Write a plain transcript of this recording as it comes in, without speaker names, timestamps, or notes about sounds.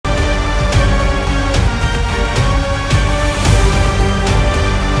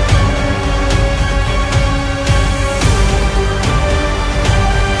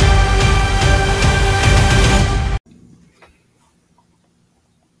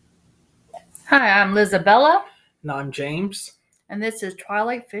Hi, I'm Lizabella, And I'm James. and this is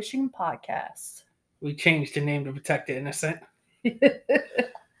Twilight Fishing Podcast. We changed the name to protect the innocent.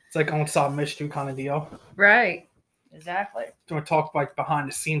 It's like unsolved mystery kind of deal. Right, exactly. So we talk like behind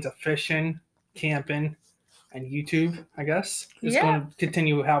the scenes of fishing, camping, and YouTube. I guess it's going to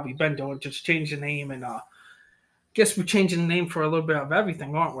continue how we've been doing. Just change the name, and guess we're changing the name for a little bit of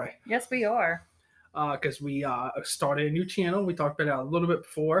everything, aren't we? Yes, we are. Because we started a new channel. We talked about it a little bit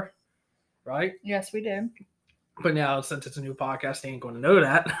before, right? Yes, we did. But now, since it's a new podcast, they ain't going to know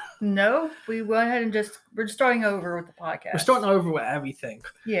that. No, we went ahead and we're starting over with the podcast. We're starting over with everything.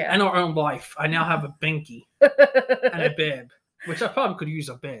 Yeah. And our own life. I now have a binky and a bib, which I probably could use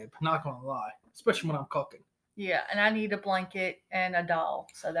a bib, not going to lie, especially when I'm cooking. Yeah, and I need a blanket and a doll,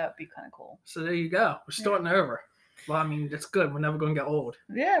 so that would be kind of cool. So there you go. We're starting over. Well, I mean, it's good. We're never going to get old.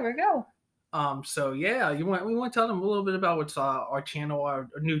 Yeah, there we go. So yeah, we want to tell them a little bit about what's our channel, our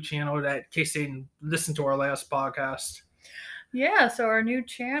new channel, that in case they didn't listen to our last podcast. Yeah, so our new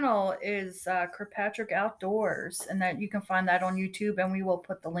channel is Kirkpatrick Outdoors, and that you can find that on YouTube, and we will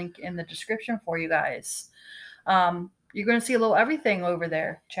put the link in the description for you guys. You're going to see a little everything over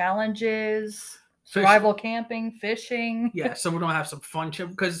there: challenges, survival camping, fishing. Yeah, so we're gonna have some fun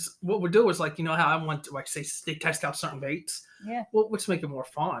because what we'll do is how I want to say they test out certain baits. Yeah. Well, let's make it more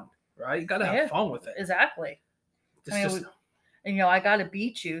fun. Right, you gotta have fun with it. Exactly. I gotta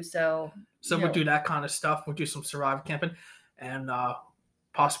beat you, so we'll do that kind of stuff. We'll do some survivor camping, and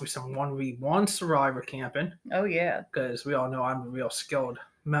possibly some 1v1 survivor camping. Oh yeah, because we all know I'm a real skilled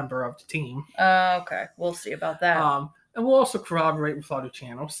member of the team. Okay, we'll see about that. And we'll also corroborate with other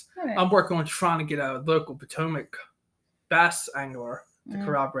channels. Right. I'm working on trying to get a local Potomac bass angler to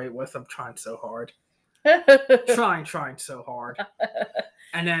corroborate with. I'm trying so hard. trying so hard.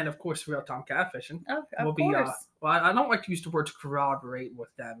 And then, of course, real-time catfishing. Of course. I don't like to use the word to corroborate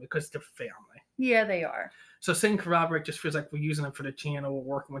with them because they're family. Yeah, they are. So saying corroborate just feels like we're using them for the channel. We're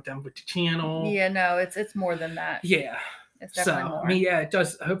working with them with the channel. Yeah, no, it's more than that. Yeah. It's definitely more. I mean, yeah, it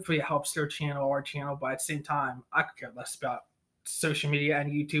does. Hopefully, it helps their channel, our channel. But at the same time, I could care less about social media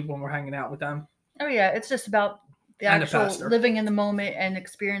and YouTube when we're hanging out with them. Oh, yeah. It's just about the actual living in the moment and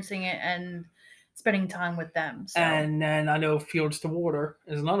experiencing it and spending time with them. So. And then I know Fields to Water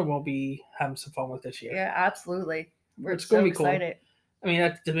is another one we'll be having some fun with this year. Yeah, absolutely. It's going to be excited. Cool. I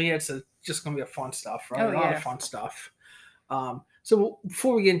mean, to me, it's just going to be a fun stuff, right? A lot of fun stuff. So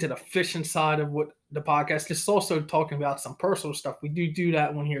before we get into the fishing side of what the podcast, it's also talking about some personal stuff. We do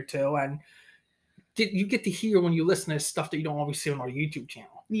that one here too. And you get to hear when you listen to stuff that you don't always see on our YouTube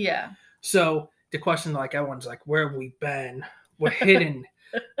channel. Yeah. So the question, like everyone's like, where have we been? We're hidden.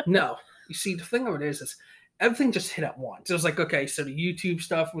 No. You see, the thing of it is everything just hit at once. It was like, okay, so the YouTube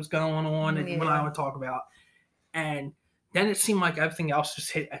stuff was going on and what I would talk about. And then it seemed like everything else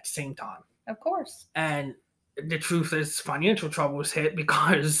just hit at the same time. Of course. And the truth is financial trouble was hit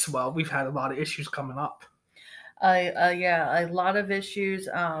because, well, we've had a lot of issues coming up. Yeah, a lot of issues.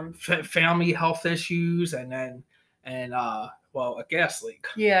 Family health issues and a gas leak.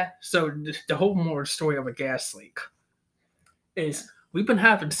 Yeah. So the whole more story of a gas leak is we've been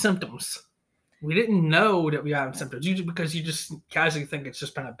having symptoms. We didn't know that we were having symptoms because you just casually think it's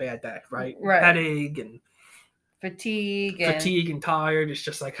just been a bad day, right? Right. Headache and fatigue and tired. It's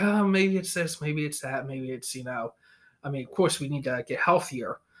just like, oh, maybe it's this, maybe it's that, maybe it's, I mean, of course we need to get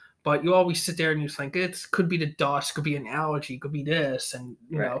healthier, but you always sit there and you think it could be the dust, could be an allergy, could be this. And,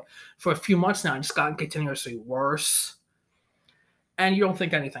 you know, for a few months now, it's gotten continuously worse. And you don't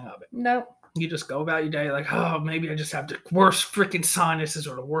think anything of it. Nope. You just go about your day like, oh, maybe I just have the worst freaking sinuses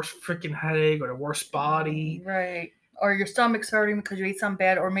or the worst freaking headache or the worst body. Right. Or your stomach's hurting because you ate something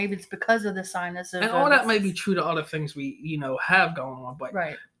bad, or maybe it's because of the sinuses. And all that may be true to other things we, have going on. But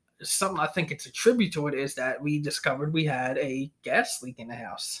something I think it's a tribute to it is that we discovered we had a gas leak in the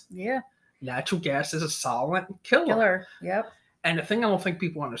house. Yeah. Natural gas is a silent killer. Yep. And the thing I don't think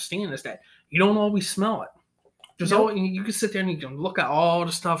people understand is that you don't always smell it. You can sit there and you can look at all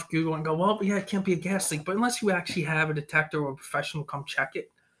the stuff, Google, and go, well, yeah, it can't be a gas leak. But unless you actually have a detector or a professional come check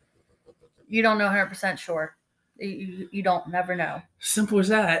it, you don't know 100% sure. You don't never know. Simple as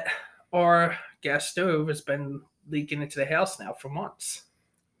that. Our gas stove has been leaking into the house now for months.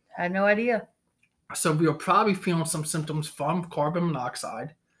 Had no idea. So we were probably feeling some symptoms from carbon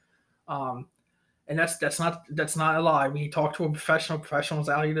monoxide. And that's not a lie. We talked to a professionals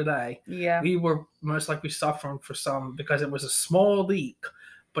out here today. Yeah. We were most likely suffering for some because it was a small leak,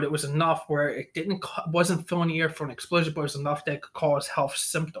 but it was enough where it wasn't filling the air for an explosion, but it was enough that it could cause health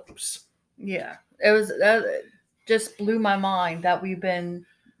symptoms. Yeah. It was just blew my mind that we've been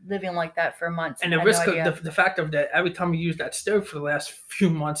living like that for months. And the risk of the fact of that every time we used that stove for the last few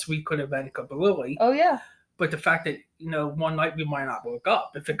months, we could have been completely. Oh yeah. But the fact that, one night we might not woke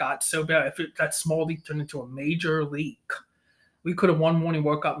up. If it got so bad, if that small leak turned into a major leak, we could have one morning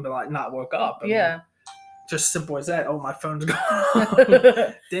woke up and been like, not woke up. I mean, just simple as that. Oh, my phone's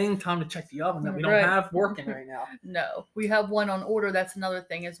gone. Dang, time to check the oven that we don't have working right now. No, we have one on order. That's another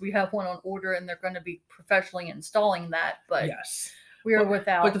thing, is we have one on order and they're going to be professionally installing that. But yes, we are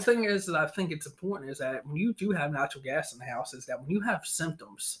without. But the thing is that I think it's important is that when you do have natural gas in the house, is that when you have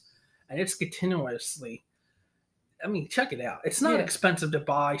symptoms and it's continuously, I mean, check it out. It's not expensive to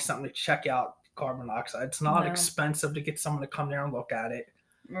buy something to check out carbon dioxide. It's not expensive to get someone to come there and look at it.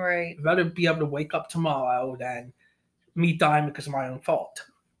 Right. I'd rather be able to wake up tomorrow than me dying because of my own fault.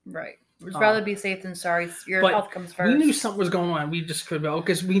 Right. I'd rather be safe than sorry. Your health comes first. We knew something was going on. We just could go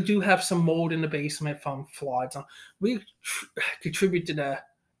because we do have some mold in the basement from floods. We contribute to the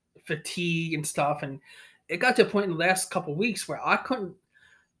fatigue and stuff, and it got to a point in the last couple of weeks where I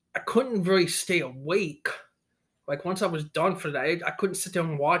couldn't really stay awake. Like once I was done for that, I couldn't sit there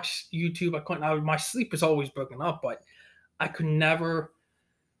and watch YouTube. My sleep was always broken up, but I could never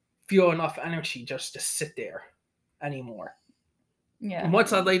feel enough energy just to sit there anymore. Yeah. And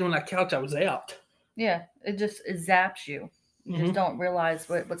once I laid on that couch, I was out. Yeah, it zaps you. You just don't realize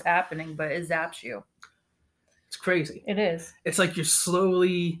what's happening, but it zaps you. It's crazy. It is. It's like you're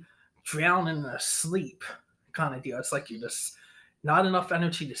slowly drowning in a sleep kind of deal. It's like you're just not enough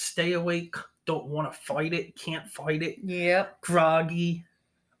energy to stay awake. Don't want to fight it. Can't fight it. Yep. Groggy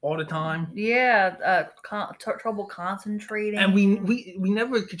all the time. Yeah. Trouble concentrating. And we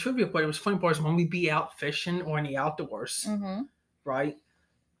never contribute, but it was funny part is when we be out fishing or in the outdoors, right?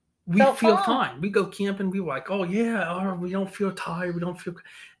 We feel fine. We go camping. We're like, oh yeah, we don't feel tired. We don't feel.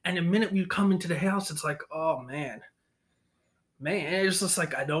 And the minute we come into the house, it's like, oh man, it's just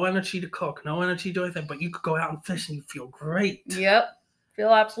like no energy to cook, no energy to do anything. But you could go out and fish and you feel great. Yep.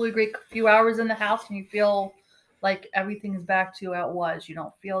 Feel absolutely great. A few hours in the house and you feel like everything's back to how it was. You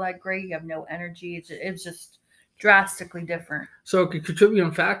don't feel that great. You have no energy. It's just drastically different. So a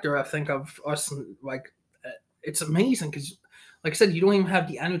contributing factor, I think, of us, like, it's amazing because, like I said, you don't even have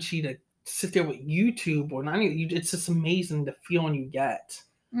the energy to sit there with YouTube or anything. It's just amazing the feeling you get.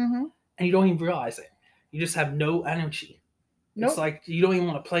 And you don't even realize it. You just have no energy. Nope. It's like you don't even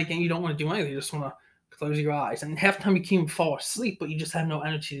want to play a game. You don't want to do anything. You just want to close your eyes. And half the time you can't even fall asleep, but you just have no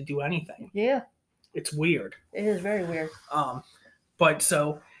energy to do anything. Yeah. It's weird. It is very weird. But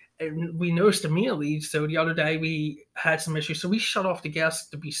so we noticed immediately. So the other day we had some issues. So we shut off the gas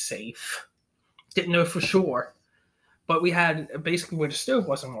to be safe. Didn't know for sure. But we had basically where the stove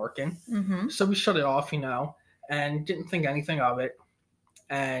wasn't working. So we shut it off, and didn't think anything of it.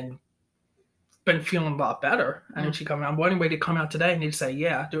 And been feeling a lot better. Energy coming out. But anyway, they come out today and they say,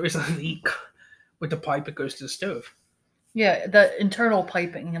 yeah, there is a leak with the pipe that goes to the stove. Yeah, the internal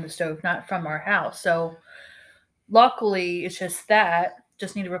piping in the stove, not from our house. So luckily, it's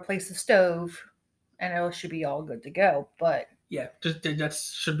just need to replace the stove, and it should be all good to go. But yeah, that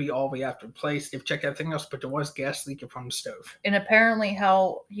should be all we have to replace. They've checked everything else, but there was gas leaking from the stove. And apparently,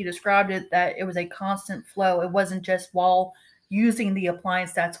 how he described it, that it was a constant flow. It wasn't just while using the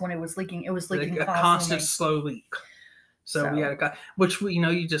appliance that's when it was leaking. It was leaking constantly. A constant slow leak. So we had a guy, which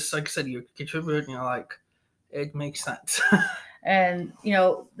you just, like I said, you contribute, it makes sense. And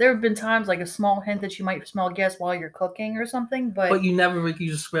there have been times like a small hint that you might smell gas while you're cooking or something, but you never really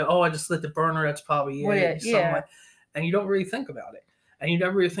just swear, I just lit the burner. That's probably it. Yeah. And you don't really think about it, and you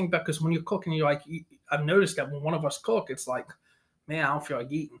never really think about, because when you're cooking, you're like, I've noticed that when one of us cook, it's like, man, I don't feel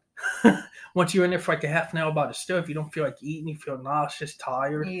like eating. Once you're in there for like a half an hour by the stove, you don't feel like eating. You feel nauseous,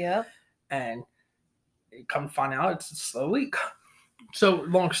 tired. Yep. And you come to find out it's a slow leak. So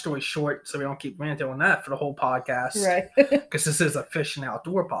long story short, so we don't keep ranting on that for the whole podcast, right? Because this is a fish and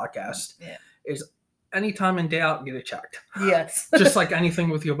outdoor podcast. Yeah. Is anytime in doubt, get it checked. Yes. Just like anything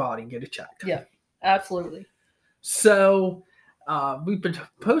with your body, get it checked. Yeah, absolutely. So we've been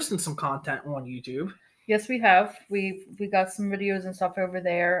posting some content on YouTube. Yes, we have. We got some videos and stuff over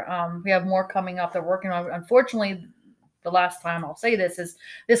there. We have more coming up that we're working on. Unfortunately, the last time I'll say this is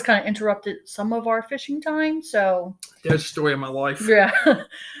this kind of interrupted some of our fishing time. So that's the story of my life. Yeah.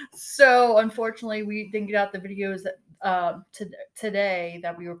 So unfortunately, we didn't get out the videos that today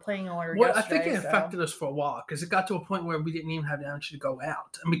that we were planning on. Well, I think it affected us for a while because it got to a point where we didn't even have the energy to go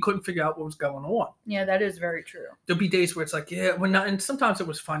out, and we couldn't figure out what was going on. Yeah, that is very true. There'll be days where it's like, yeah, we're not, and sometimes it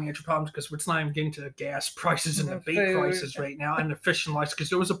was financial problems because it's not even getting to the gas prices and the bait prices right now and the fishing license, because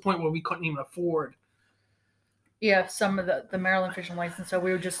there was a point where we couldn't even afford Yeah, some of the Maryland fishing license. So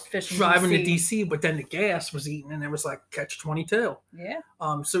we were just fishing driving to DC, but then the gas was eating, and it was like catch-22. Yeah.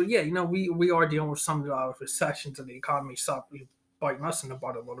 So yeah, we are dealing with some recessions of the economy, so biting us in the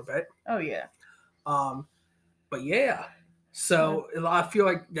butt a little bit. Oh yeah. But yeah. So I feel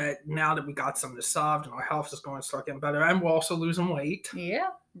like that now that we got some of this solved and our health is going to start getting better, and we're also losing weight. Yeah,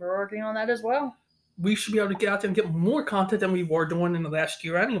 we're working on that as well. We should be able to get out there and get more content than we were doing in the last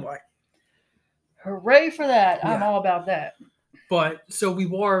year anyway. Hooray for that. Yeah. I'm all about that. But so we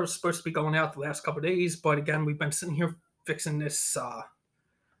were supposed to be going out the last couple of days, but again, we've been sitting here fixing this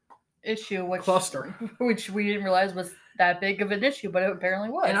issue, cluster, which we didn't realize was that big of an issue, but it apparently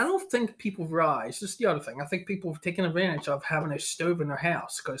was. And I don't think people realize, this is the other thing, I think people have taken advantage of having a stove in their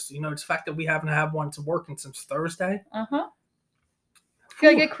house, because it's the fact that we haven't had one working since Thursday. You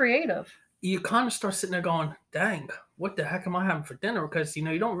gotta get creative. You kind of start sitting there going, dang, what the heck am I having for dinner? Because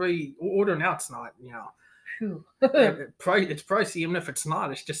you don't really ordering out's not, it's pricey. Even if it's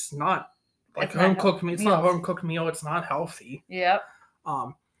not, it's just not like home cooked meal. It's not a home cooked meal. It's not healthy. Yep.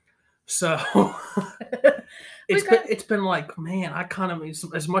 So it's been like, man, I kind of,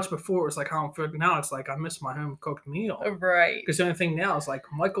 as much before it was like I don't feel like, now it's like I miss my home cooked meal. Right. Because the only thing now is like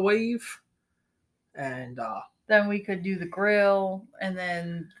microwave, and then we could do the grill, and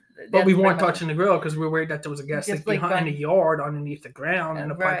then. But we weren't touching the grill because we were worried that there was a gas leak behind in the yard underneath the ground and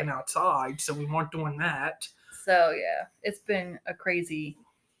the piping outside, so we weren't doing that. So yeah, it's been a crazy,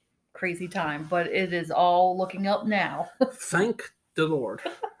 crazy time, but it is all looking up now. Thank the Lord.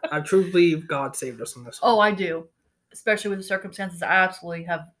 I truly believe God saved us from this. Oh, I do. Especially with the circumstances. I absolutely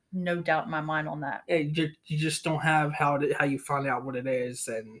have no doubt in my mind on that. You just don't have how you find out what it is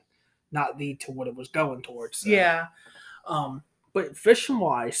and not lead to what it was going towards. So. Yeah. But fishing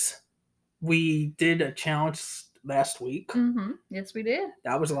wise, we did a challenge last week. Mm-hmm. Yes, we did.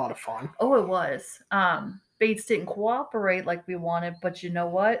 That was a lot of fun. Oh, it was. Baits didn't cooperate like we wanted, but you know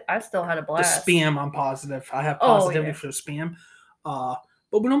what? I still had a blast. The spam, I'm positive. I have positivity for the spam.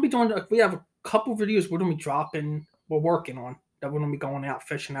 But we don't be doing. We have a couple videos we're gonna be dropping. We're working on that. We're gonna be going out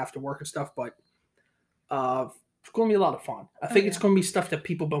fishing after work and stuff. But it's going to be a lot of fun. I think it's going to be stuff that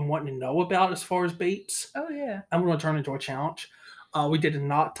people have been wanting to know about as far as baits. Oh yeah. And we're going to turn it into a challenge. We did a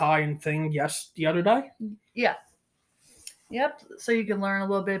knot tying thing the other day. Yeah. Yep. So you can learn a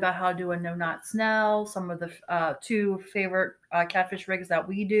little bit about how to do a no knot snell. Some of the two favorite catfish rigs that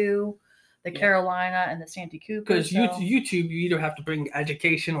we do, the Carolina and the Santee Cooper. Because YouTube, you either have to bring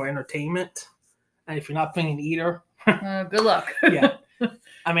education or entertainment, and if you're not bringing either, good luck. Yeah.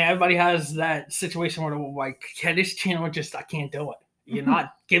 I mean, everybody has that situation where they're like, yeah, this channel I can't do it. You're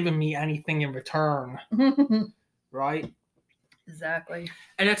not giving me anything in return, right? Exactly.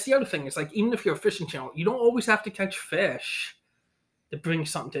 And that's the other thing. It's like, even if you're a fishing channel, you don't always have to catch fish to bring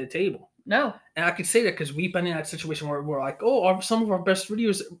something to the table. No. And I can say that because we've been in that situation where we're like, some of our best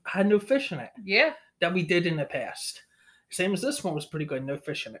videos had no fish in it. Yeah. That we did in the past. Same as this one was pretty good, no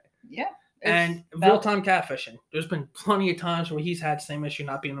fish in it. Yeah. And real-time catfishing. There's been plenty of times where he's had the same issue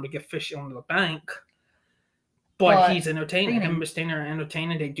not being able to get fish onto the bank. But he's entertaining. Him staying there and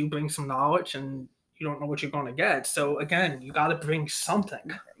entertaining, they do bring some knowledge, and you don't know what you're going to get. So, again, you got to bring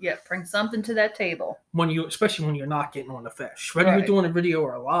something. Yeah, bring something to that table. Especially when you're not getting on the fish. Whether you're doing a video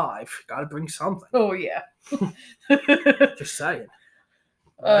or a live, you got to bring something. Oh, yeah. Just saying.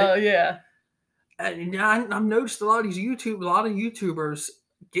 Yeah. And I've noticed a lot of YouTubers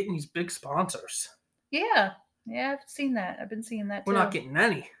getting these big sponsors. Yeah, I've seen that. I've been seeing that too. We're not getting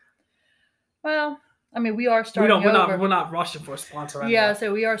any. Well, I mean, we are starting over. We're not rushing for a sponsor anymore. Yeah,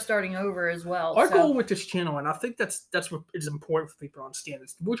 so we are starting over as well. Our goal with this channel, and I think that's what is important for people to understand,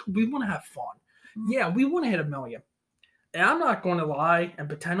 is we want to have fun. Mm-hmm. Yeah, we want to hit 1 million. And I'm not going to lie and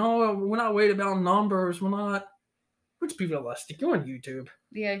pretend, we're not worried about numbers. Let's be realistic. You're on YouTube.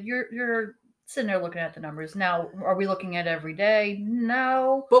 Yeah, you're sitting there looking at the numbers. Now, are we looking at every day?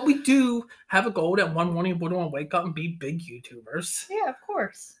 No. But we do have a goal that one morning we're going to wake up and be big YouTubers. Yeah, of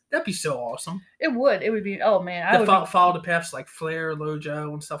course. That'd be so awesome. It would. It would be, oh man. I would follow the paths like Flair,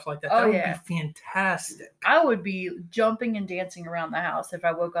 Lojo, and stuff like that. That would be fantastic. I would be jumping and dancing around the house if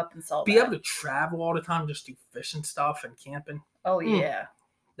I woke up and saw that. Be able to travel all the time, just do fishing stuff and camping. Oh, yeah.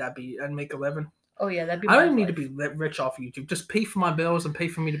 I'd make a living. Oh, yeah, that'd be I don't need to be rich off of YouTube. Just pay for my bills and pay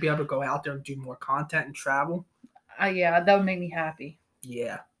for me to be able to go out there and do more content and travel. Yeah, that would make me happy.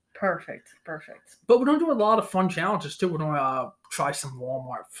 Yeah. Perfect. But we're going to do a lot of fun challenges, too. We're going to try some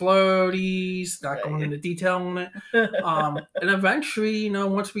Walmart floaties, not going into detail on it. And eventually,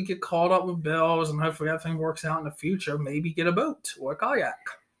 once we get caught up with bills and hopefully everything works out in the future, maybe get a boat or a kayak.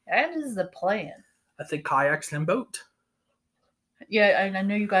 That is the plan. I think kayaks and boat. Yeah, and I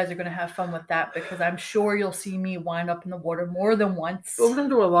know you guys are going to have fun with that because I'm sure you'll see me wind up in the water more than once. But we're going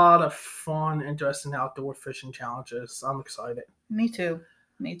to do a lot of fun, interesting outdoor fishing challenges. I'm excited. Me too.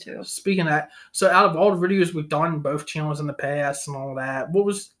 Me too. Speaking of that, so out of all the videos we've done, both channels in the past and all that, what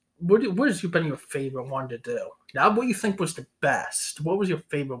has been your favorite one to do? Now, what you think was the best? What was your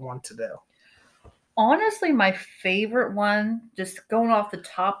favorite one to do? Honestly, my favorite one, just going off the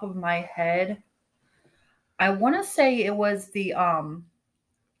top of my head, I want to say it was the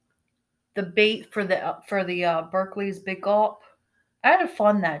bait for the Berkeley's Big Gulp. I had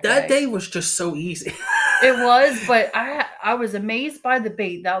fun that day. That day was just so easy. It was, but I was amazed by the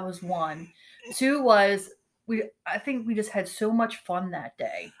bait. That was one. Two was I think we just had so much fun that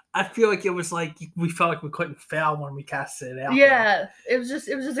day. I feel like it was like we felt like we couldn't fail when we casted it out. Yeah, it was just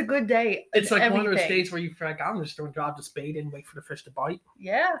a good day. It's like one of those days where you feel like I'm just going to drop this bait and wait for the fish to bite.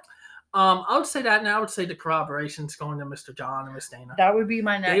 Yeah. I would say that, and I would say the corroborations going to Mr. John and Miss Dana. That would be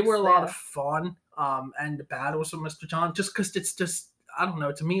my next. They were a lot of fun. And the battles with Mr. John, just because it's just, I don't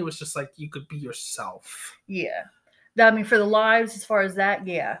know. To me, it was just like you could be yourself. Yeah. I mean, for the lives, as far as that,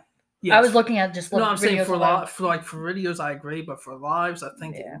 yeah. Yes. I was looking at just I'm saying for videos, I agree, but for lives, I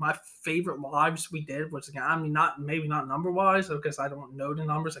think my favorite lives we did was, I mean, maybe not number wise because I don't know the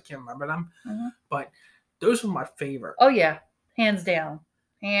numbers, I can't remember them, but those were my favorite. Oh yeah, hands down,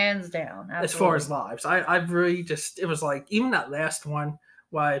 absolutely. As far as lives, I really just, it was like even that last one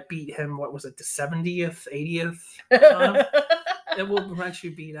where I beat him. What was it, the 70th, 80th? It will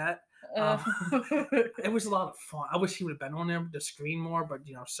eventually be that. It was a lot of fun. I wish he would have been on there with the screen more, but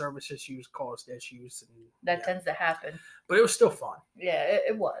service issues caused issues, and that tends to happen. But it was still fun. Yeah,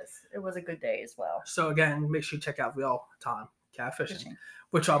 it was. It was a good day as well. So again, make sure you check out Real Time Catfishing,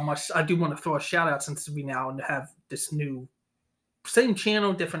 which I do want to throw a shout out since we now have this new same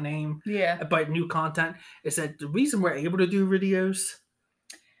channel, different name, but new content. Is that the reason we're able to do videos?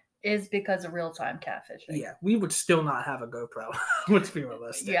 Is because of real-time catfishing. Yeah, we would still not have a GoPro. Let's be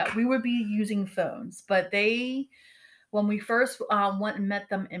realistic. Yeah, we would be using phones, but when we first went and met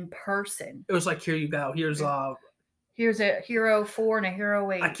them in person, it was like, here you go. Here's a Hero 4 and a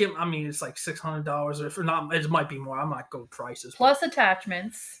Hero 8. I mean, it's like $600, or if not, it might be more. I might go prices. Plus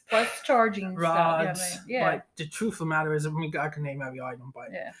attachments, plus charging rods. Stuff. Yeah. But the truth of the matter is, I can name every item, but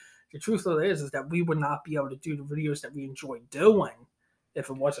the truth of it is that we would not be able to do the videos that we enjoy doing if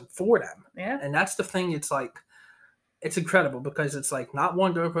it wasn't for them. Yeah. And that's the thing. It's like, it's incredible because it's like not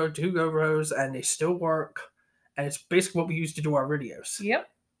one GoPro, two GoPros, and they still work. And it's basically what we use to do our videos. Yep.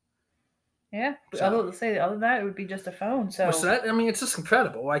 Yeah. So, other than that, it would be just a phone. So that, I mean, it's just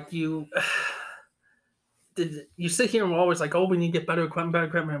incredible. Like you sit here and we're always like, oh, we need to get better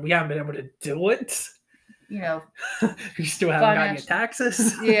equipment, and we haven't been able to do it. You still haven't gotten your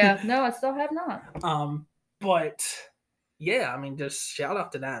taxes. Yeah. No, I still have not. But yeah, I mean, just shout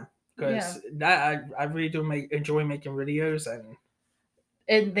out to them because I really do enjoy making videos, and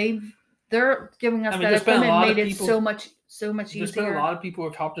they're giving us that equipment, made it so much easier. There's been a lot of people who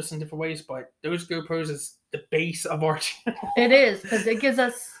have helped us in different ways, but those GoPros is the base of our channel. It is, because it gives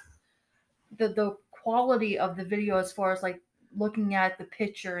us the quality of the video as far as like looking at the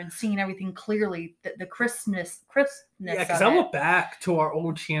picture and seeing everything clearly, the crispness. Yeah, because I look back to our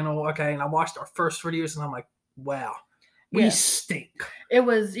old channel, and I watched our first videos, and I'm like, wow. We stink. It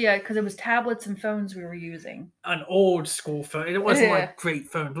was, because it was tablets and phones we were using. An old school phone. It wasn't like great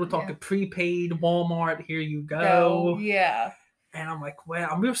phones. We're talking prepaid, Walmart, here you go. Yeah. And I'm like,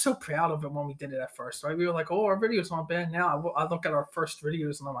 wow. We were so proud of it when we did it at first, right? We were like, oh, our videos aren't bad now. I look at our first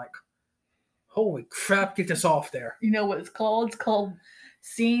videos and I'm like, holy crap, get this off there. You know what it's called? It's called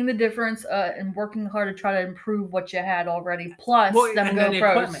seeing the difference and working hard to try to improve what you had already, plus them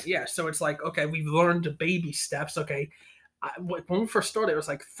GoPros. Yeah, so it's like, okay, we've learned the baby steps, okay. When we first started, it was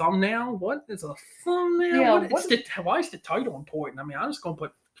like thumbnail. What is a thumbnail? Yeah, why is the title important? I mean, I'm just gonna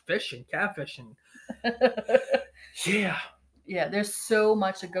put fishing, catfishing. Yeah. There's so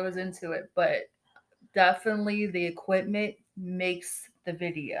much that goes into it, but definitely the equipment makes the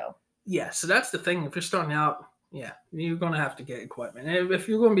video. Yeah, so that's the thing. If you're starting out, you're gonna have to get equipment. And if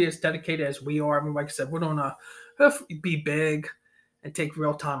you're gonna be as dedicated as we are, I mean, like I said, we're gonna be big and take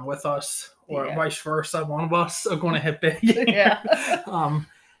real time with us, or vice versa. One of us are going to hit big. It's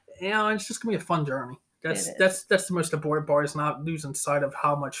just gonna be a fun journey. That's the most important part, is not losing sight of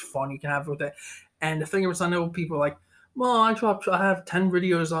how much fun you can have with it. And the thing is, I know people are like, well, I have 10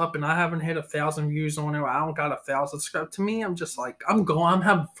 videos up and I haven't hit 1,000 views on it, or I don't got 1,000 subscribers. To me, I'm just like, I'm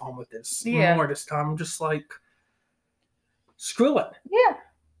having fun with this more this time. I'm just like, screw it. Yeah.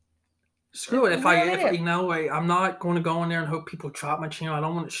 Screw it. If I'm not going to go in there and hope people drop my channel. I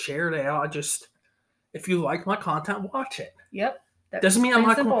don't want to share it out. If you like my content, watch it. Yep. Doesn't mean I'm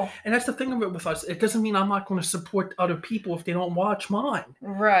not going, and that's the thing of it with us. It doesn't mean I'm not going to support other people if they don't watch mine.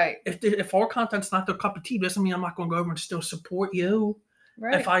 Right. If our content's not their cup of tea, doesn't mean I'm not going to go over and still support you.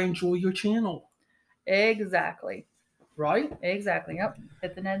 Right. If I enjoy your channel. Exactly. Right? Exactly. Yep.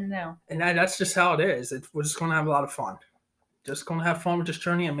 Hit the net now. And that's just how it is. We're just going to have a lot of fun. Just going to have fun with this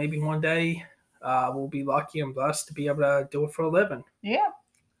journey, and maybe one day we'll be lucky and blessed to be able to do it for a living. Yeah.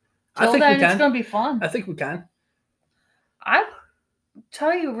 Till then, it's going to be fun. I think we can. I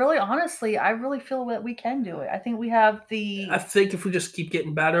tell you, really honestly, I really feel that we can do it. I think we have the... I think if we just keep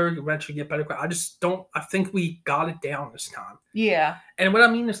getting better, eventually get better. I think we got it down this time. Yeah. And what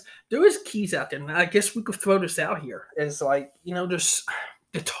I mean is, there is keys out there, and I guess we could throw this out here. It's like, there's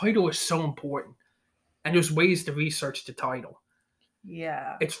the title is so important, and there's ways to research the title.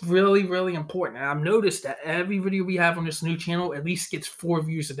 Yeah. It's really, really important. And I've noticed that every video we have on this new channel at least gets 4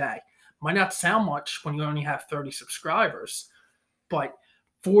 views a day. Might not sound much when you only have 30 subscribers, but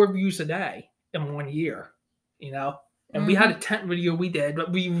 4 views a day in 1 year, And we had a tent video we did,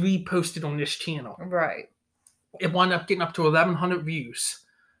 but we reposted on this channel. Right. It wound up getting up to 1,100 views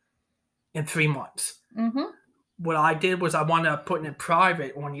in 3 months. Mm-hmm. What I did was I wound up putting it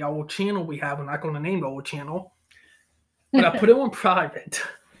private on the old channel we have. I'm not going to name the old channel, but I put it on private.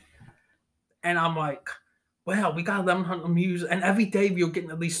 And I'm like, wow, we got 1,100 views. And every day we're getting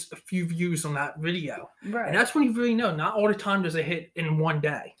at least a few views on that video. Right. And that's when you really know. Not all the time does it hit in one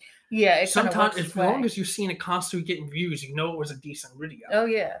day. Yeah. Sometimes, as long as you're seeing it constantly getting views, you know it was a decent video. Oh,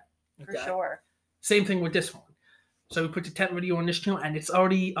 yeah. For sure. Same thing with this one. So we put the tent video on this channel, and it's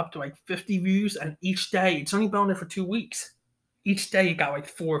already up to like 50 views. And each day, it's only been on there for 2 weeks. Each day, you got like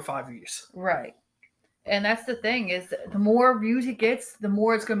 4 or 5 views. Right. And that's the thing is, the more views it gets, the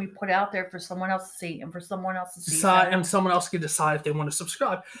more it's going to be put out there for someone else to see and for someone else to see. And someone else can decide if they want to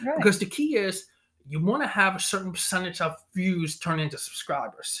subscribe. Right. Because the key is, you want to have a certain percentage of views turn into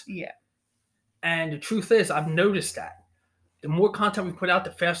subscribers. Yeah. And the truth is, I've noticed that the more content we put out,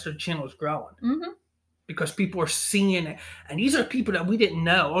 the faster the channel is growing. Mm-hmm. Because people are seeing it. And these are people that we didn't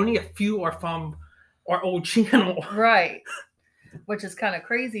know. Only a few are from our old channel. Right. Which is kind of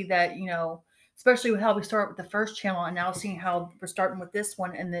crazy that, especially with how we start with the first channel and now seeing how we're starting with this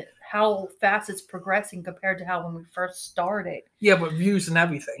one and how fast it's progressing compared to how when we first started. Yeah, but views and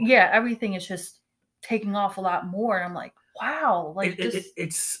everything. Yeah, everything is just taking off a lot more. And I'm like, wow.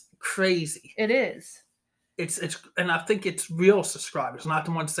 It's crazy. It is. And I think it's real subscribers, not the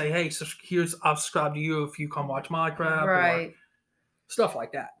ones say, hey, I'll subscribe to you if you come watch my crap. Right. Or stuff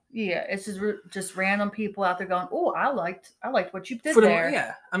like that. Yeah, it's just random people out there going, oh, I liked what you did there.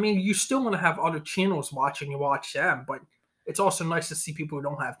 Yeah, I mean, you still want to have other channels watching. You watch them, but it's also nice to see people who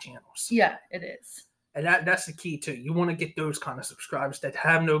don't have channels. Yeah, it is. And that's the key too. You want to get those kind of subscribers that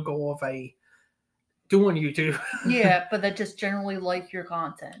have no goal of doing YouTube. Yeah, but that just generally like your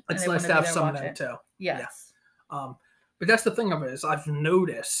content. It's nice to have some of that too. Yes. Yeah. But that's the thing of it is I've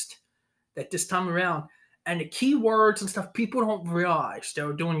noticed that this time around. And the keywords and stuff, people don't realize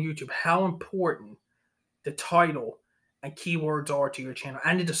they're doing YouTube how important the title and keywords are to your channel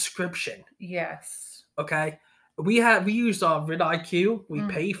and the description. Yes. Okay. We use vidIQ. We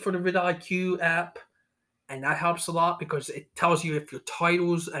pay for the vidIQ app, and that helps a lot because it tells you if your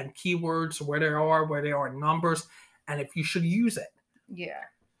titles and keywords where they are in numbers, and if you should use it. Yeah.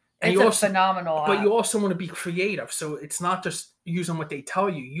 And it's phenomenal. But you also want to be creative. So it's not just using what they tell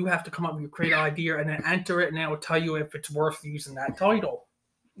you. You have to come up with your creative idea and then enter it, and it will tell you if it's worth using that title.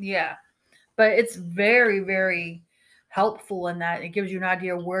 Yeah. But it's very, very helpful in that. It gives you an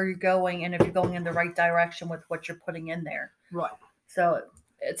idea of where you're going and if you're going in the right direction with what you're putting in there. Right. So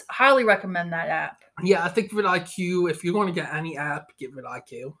it's highly recommend that app. Yeah, I think vidIQ, if you're going to get any app, get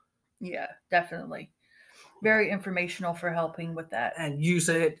vidIQ. Yeah, definitely. Very informational for helping with that. And use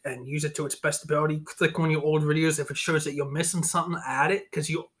it to its best ability. Click on your old videos. If it shows that you're missing something, add it. Because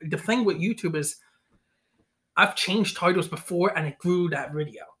the thing with YouTube is I've changed titles before and it grew that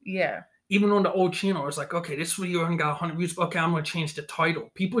video. Yeah. Even on the old channel, it's like, okay, this video only got 100 views. Okay, I'm going to change the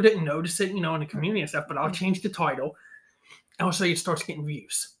title. People didn't notice it, in the community and stuff, but I'll change the title. And also it starts getting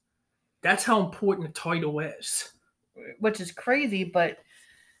views. That's how important the title is. Which is crazy, but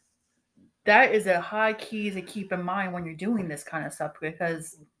that is a high key to keep in mind when you're doing this kind of stuff,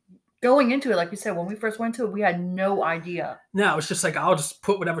 because going into it, like you said, when we first went to it, we had no idea. No, it's just like, I'll just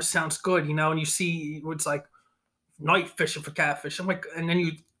put whatever sounds good, and you see it's like night fishing for catfish. I'm like, and then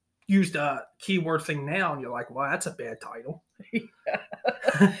you use the keyword thing now, and you're like, well, that's a bad title.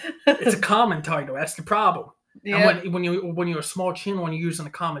 Yeah. It's a common title. That's the problem. Yeah. And when you're a small channel and you're using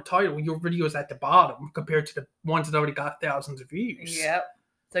a common title, your video is at the bottom compared to the ones that already got thousands of views. Yep.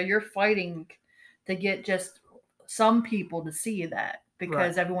 So you're fighting to get just some people to see that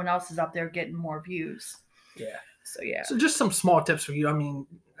because everyone else is up there getting more views. Yeah. So yeah. So just some small tips for you. I mean,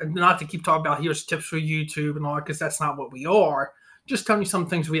 not to keep talking about here's tips for YouTube and all that, because that's not what we are. Just telling you some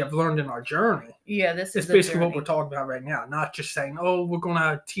things we have learned in our journey. Yeah, this is basically what we're talking about right now. Not just saying, oh, we're going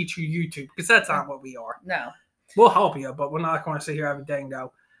to teach you YouTube, because that's not what we are. No. We'll help you, but we're not going to sit here every day and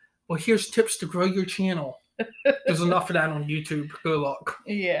go, well, here's tips to grow your channel. There's enough of that on YouTube. Good luck.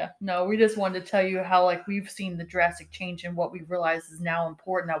 Yeah. No, we just wanted to tell you how, like, we've seen the drastic change in what we realize is now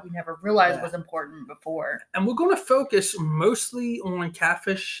important that we never realized was important before. And we're going to focus mostly on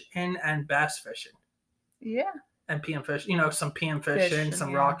catfish and bass fishing. Yeah. And PM fish, some PM fishing,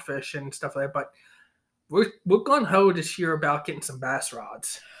 some rock fishing, stuff like that. But we're gung-ho this year about getting some bass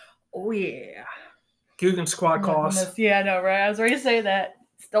rods. Oh, yeah. Googan Squad calls. Yeah, I know, right? I was ready to say that.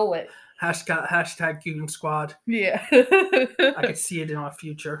 Stole it. Hashtag Googan Squad. Yeah. I could see it in our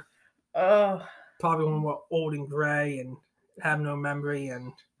future. Oh. Probably when we're old and gray and have no memory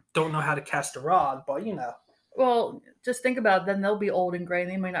and don't know how to cast a rod, but Well, just think about it. Then they'll be old and gray and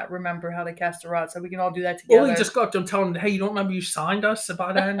they may not remember how to cast a rod, so we can all do that together. Or we just go up to them and tell them, hey, you don't remember you signed us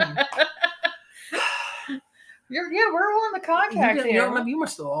about that? We're on the contract here. You don't remember? You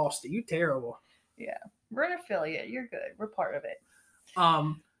must have lost it. You're terrible. Yeah. We're an affiliate. You're good. We're part of it.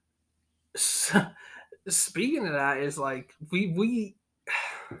 So, speaking of that, is like we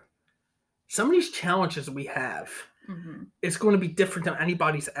some of these challenges we have, it's going to be different than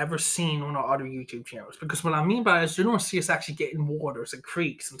anybody's ever seen on our other YouTube channels. Because what I mean by it is, you're going to see us actually getting waters and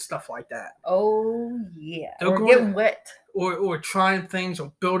creeks and stuff like that. Oh yeah, or getting wet, or trying things,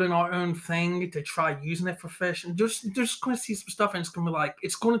 or building our own thing to try using it for fish. And just going to see some stuff, and it's going to be like,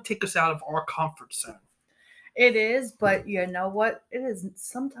 it's going to take us out of our comfort zone. It is, but you know what? It is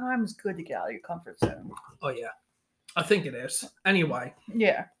sometimes good to get out of your comfort zone. Oh, yeah. I think it is. Anyway.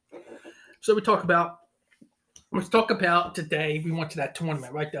 Yeah. So let's talk about today. We went to that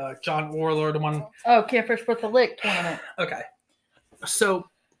tournament, right? The John Orler, the one. Oh, Can't Fish with the Lick tournament. Okay. So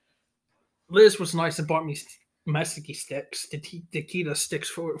Liz was nice and bought me Mesiki sticks, the Takita sticks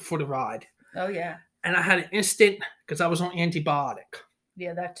for the ride. Oh, yeah. And I had an instant, because I was on antibiotic.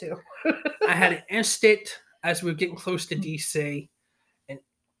 Yeah, that too. I had an instant as we were getting close to DC, and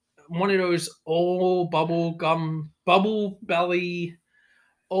one of those old bubble belly,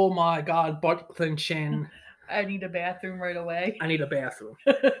 oh my God, butt clenching. I need a bathroom right away. I need a bathroom.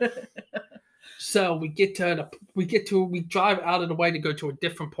 So we drive out of the way to go to a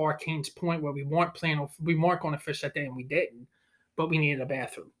different park, Haynes Point, where we weren't going to fish that day, and we didn't, but we needed a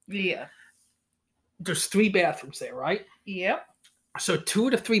bathroom. Yeah. There's 3 bathrooms there, right? Yep. So 2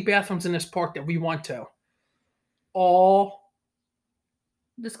 of the 3 bathrooms in this park that we went to, all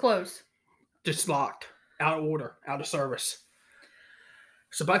disclosed, just locked, out of order, out of service.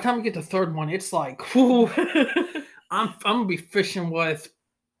 So by the time we get to the 3rd one, it's like, whew, I'm gonna be fishing with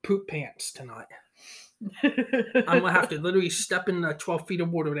poop pants tonight. I'm gonna have to literally step in the 12 feet of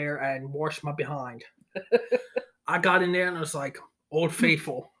water there and wash my behind. I got in there and it was like Old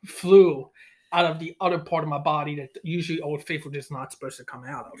Faithful flew out of the other part of my body that usually Old Faithful is not supposed to come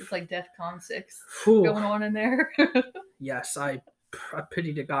out of. It's like DEFCON 6 Whew. going on in there. Yes, I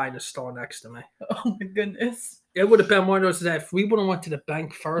pity the guy in the stall next to me. Oh my goodness. It would have been one of those that if we would have went to the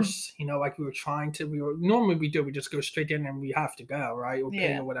bank first, like we were trying to, we just go straight in and we have to go, right? Or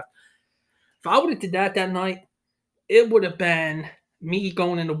pay or whatever. If I would have did that night, it would have been me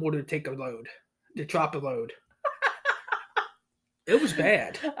going in the water to drop a load. It was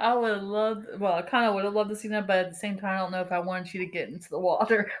bad. I would have loved, I kind of would have loved to see that, but at the same time, I don't know if I wanted you to get into the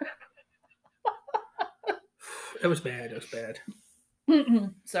water. It was bad.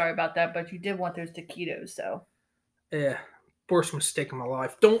 Sorry about that, but you did want those taquitos, so. Yeah, worst mistake of my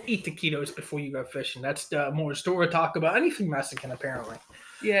life. Don't eat taquitos before you go fishing. That's the more story talk about anything Mexican, apparently.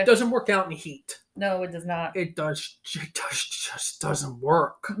 Yeah. It doesn't work out in the heat. No, it does not. It just doesn't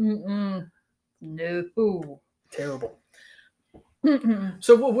work. No. Terrible.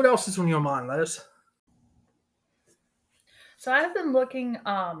 So what else is on your mind, Liz? So I've been looking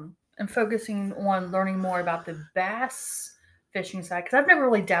and focusing on learning more about the bass fishing side, because I've never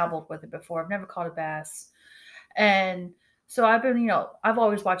really dabbled with it before. I've never caught a bass. And so I've been, I've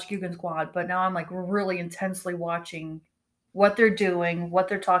always watched Googan Squad, but now I'm like really intensely watching what they're doing, what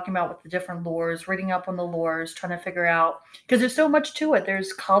they're talking about with the different lures, reading up on the lures, trying to figure out, because there's so much to it.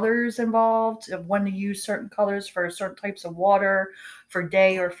 There's colors involved of when to use certain colors for certain types of water, for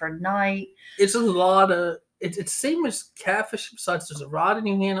day or for night. It's a lot of, it's same as catfish, besides there's a rod in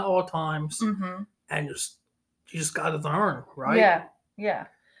your hand at all times, and you just got to learn, right? Yeah.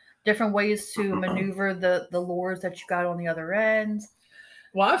 Different ways to maneuver the lures that you got on the other end.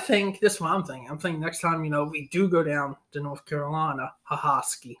 Well, I think this is what I'm thinking. I'm thinking next time, we do go down to North Carolina,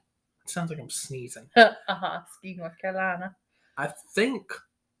 ski. It sounds like I'm sneezing. Ski North Carolina. I think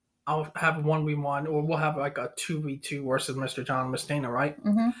I'll have a 1v1, or we'll have like a 2v2 versus Mr. John and Miss Dana, right?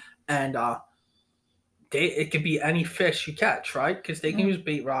 Mm-hmm. And it could be any fish you catch, right? Because they can use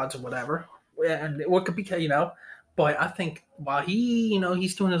bait rods or whatever, and what could be, But I think while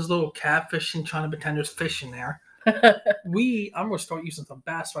he's doing his little catfishing, trying to pretend there's fish in there, I'm gonna start using some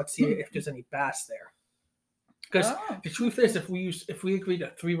bass rods to see if there's any bass there. Because the truth is, if we agree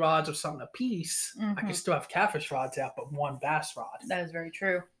to 3 rods or something a piece, I can still have catfish rods out, but 1 bass rod. That is very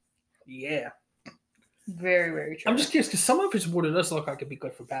true. Yeah. Very, very true. I'm just curious because some of his water does look like it'd be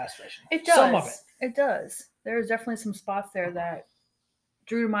good for bass fishing. It does. Some of it. It does. There's definitely some spots there that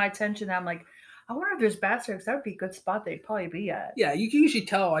drew my attention. I'm like, I wonder if there's bass there, because that would be a good spot they'd probably be at. Yeah, you can usually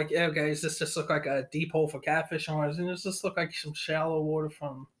tell, like, okay, does this just look like a deep hole for catfish, or does this just look like some shallow water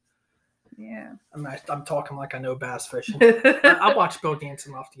from... Yeah. I'm talking like I know bass fishing. I watch Bill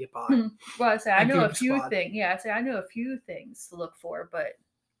Danson enough to get by. Well, I say I know a few things. Yeah, I know a few things to look for, but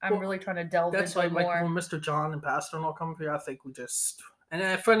I'm really trying to delve into more. That's like when Mr. John and Pastor and all come here, I think we just...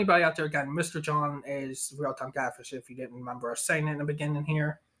 And for anybody out there, again, Mr. John is Real-Time Catfish, if you didn't remember us saying it in the beginning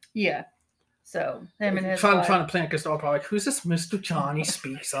here. Yeah. So, him and his trying to plant, because they're all probably like, who's this Mr. John he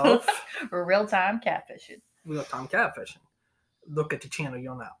speaks of? Real-Time Catfishing. Real-Time Catfishing. Look at the channel,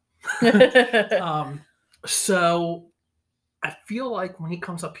 you'll know. So, I feel like when he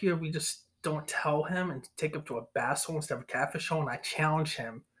comes up here, we just don't tell him and take him to a bass hole instead of a catfish hole, and I challenge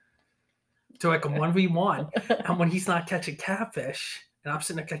him to like a 1v1, and when he's not catching catfish and I'm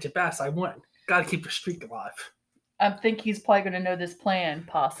sitting there catching bass, I win. Got to keep the streak alive. I think he's probably going to know this plan,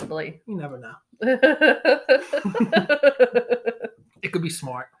 possibly. You never know. It could be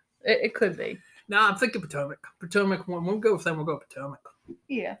smart. It could be. No, I'm thinking Potomac. Potomac, when we go with them, we'll go Potomac.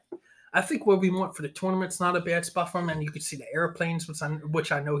 Yeah. I think where we want for the tournament's not a bad spot for him, and you can see the airplanes,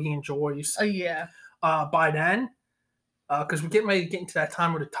 which I know he enjoys. Oh, yeah. By then, because we're getting ready to get into that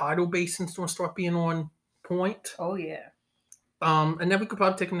time where the tidal basin's going to start being on point. Oh, yeah. And then we could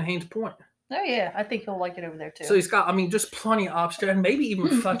probably take him to Haynes Point. Oh, yeah. I think he'll like it over there, too. So he's got, just plenty of options, and maybe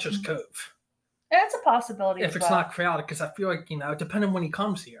even Fletcher's Cove. That's a possibility. If it's not crowded, because I feel like, depending on when he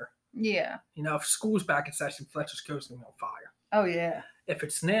comes here. Yeah. If school's back in session, Fletcher's Cove's going to be on fire. Oh, yeah. If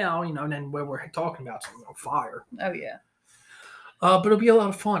it's now, then where we're talking about something on fire. Oh, yeah. But it'll be a lot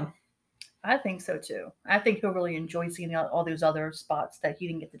of fun. I think so, too. I think he'll really enjoy seeing all those other spots that he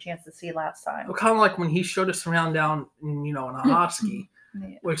didn't get the chance to see last time. Well, kind of like when he showed us around down, in Ahoskie,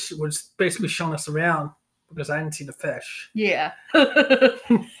 yeah. Which was basically showing us around because I didn't see the fish. Yeah.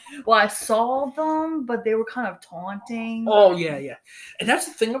 Well, I saw them, but they were kind of taunting. Oh, yeah, yeah. And that's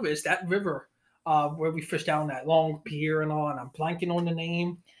the thing of it, is that river where we fished down that long pier and all, and I'm blanking on the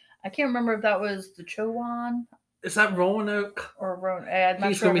name. I can't remember if that was the Chowan. Is that Roanoke? Or Roanoke?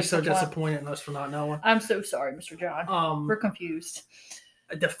 He's going to be so disappointed in us for not knowing. I'm so sorry, Mr. John. We're confused.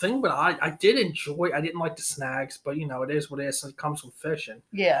 The thing, but I did enjoy, I didn't like the snags, but it is what it is. It comes from fishing.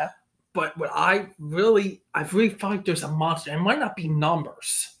 Yeah. But what I really feel like there's a monster. It might not be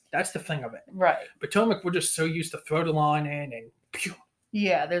numbers. That's the thing of it. Right. Potomac, we're just so used to throw the line in and pew.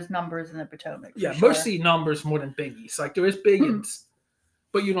 Yeah, there's numbers in the Potomac. Yeah, sure. Mostly numbers more than biggies. Like there is biggies,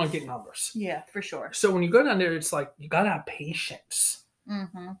 but you don't get numbers. Yeah, for sure. So when you go down there, it's like you gotta have patience.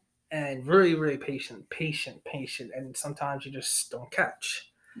 Mm-hmm. And really, really patient. And sometimes you just don't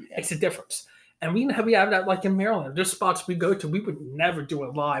catch. Yeah. It's a difference. And we have that like in Maryland. There's spots we go to, we would never do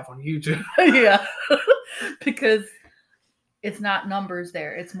it live on YouTube. Yeah. Because it's not numbers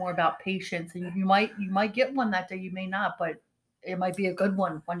there. It's more about patience. And you might get one that day, you may not, but it might be a good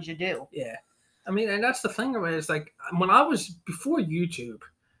one once you do. Yeah. And that's the thing of it, is like when I was before doing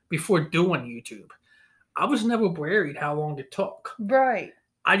YouTube, I was never worried how long it took. Right.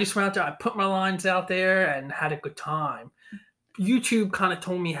 I just went out there, I put my lines out there and had a good time. YouTube kind of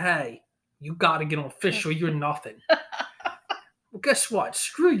told me, hey, you got to get on fish or you're nothing. Well, guess what?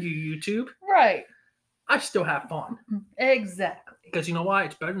 Screw you, YouTube. Right. I still have fun. Exactly. Because you know why?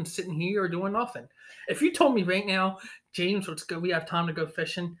 It's better than sitting here or doing nothing. If you told me right now, James, let's go, we have time to go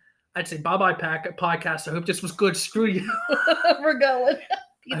fishing, I'd say, bye-bye, podcast. I hope this was good. Screw you. We're going.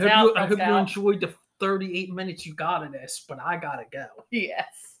 I hope you enjoyed the 38 minutes you got of this, but I got to go.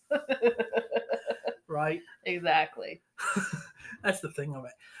 Yes. Right? Exactly. That's the thing of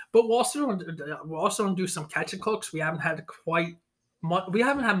it. But we're also going to do some catch and cooks. We haven't had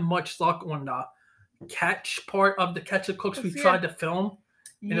much luck on the catch part of the catch and cooks we've tried to film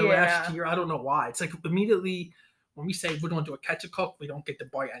in the last year. I don't know why. It's like immediately when we say we're going to do a catch and cook, we don't get the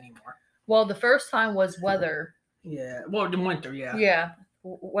bite anymore. Well, the first time was weather. Yeah. Well, the winter, yeah. Yeah.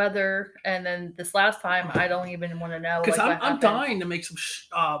 weather, and then this last time, I don't even want to know. Because I'm dying to make some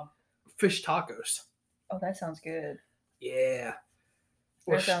fish tacos. Oh, that sounds good. Yeah.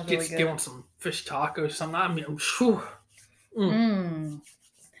 Or that sounds really good. Get on some fish tacos. I mean, whew. All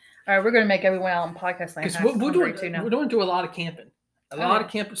right, we're going to make everyone out in podcast land. Because we're going to do a lot of camping. A lot of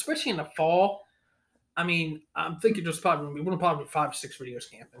camping, especially in the fall. I mean, I'm thinking we're going to probably 5 or 6 videos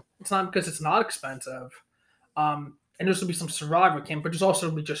camping. It's not because it's not expensive. And there's going to be some survivor camping, but there's also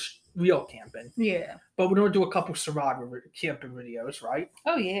going to be just real camping. Yeah. But we're going to do a couple survivor camping videos, right?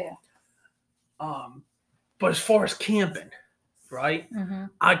 Oh, yeah. But as far as camping, right? Mm-hmm.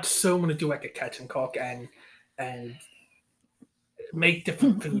 I'd so want to do like a catch and cook and make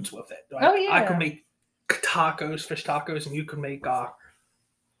different foods with it. Like, I could make tacos, fish tacos, and you could make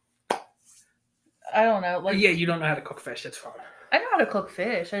I don't know. Yeah, you don't know how to cook fish. That's fine. I know how to cook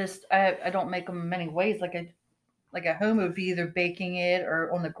fish. I don't make them many ways. Like at home, it would be either baking it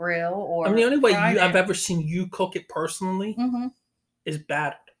or on the grill or. I mean, the only way I've ever seen you cook it personally is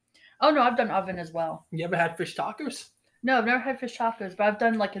battered. Oh no, I've done oven as well. You ever had fish tacos? No, I've never had fish tacos, but I've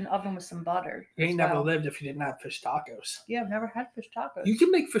done like an oven with some butter. You ain't never lived if you didn't have fish tacos. Yeah, I've never had fish tacos. You can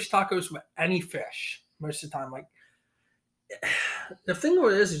make fish tacos with any fish most of the time. Like the thing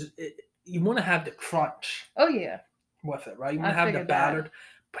with it is you want to have the crunch. Oh yeah. With it, right? You want to have the battered,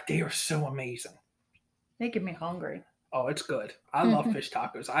 but they are so amazing. Making me hungry. Oh, it's good. I love fish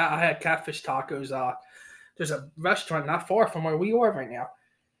tacos. I had catfish tacos. There's a restaurant not far from where we are right now.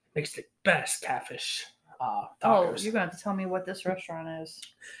 Makes the best catfish tacos. Oh, you're going to have to tell me what this restaurant is.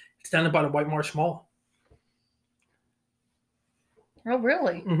 It's down by the White Marsh Mall. Oh,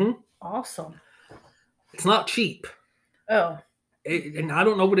 really? Mm-hmm. Awesome. It's not cheap. Oh. And I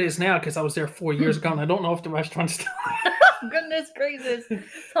don't know what it is now because I was there 4 years ago, and I don't know if the restaurant's still Goodness gracious.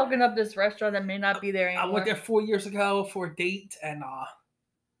 Talking up this restaurant that may not be there anymore. I went there 4 years ago for a date, and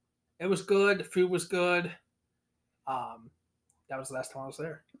it was good. The food was good. That was the last time I was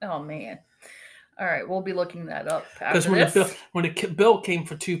there. Oh, man. All right, we'll be looking that up after this. When the bill came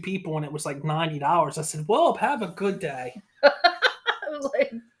for 2 people and it was like $90, I said, well, have a good day.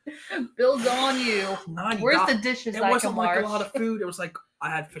 Like, bill's on you. Where's the dishes? It wasn't like a lot of food. It was like I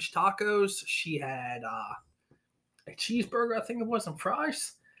had fish tacos. She had a cheeseburger, I think it was, and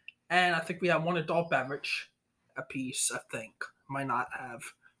fries. And I think we had one adult beverage a piece, I think. Might not have.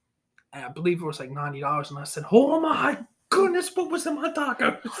 And I believe it was like $90. And I said, oh my goodness, what was in my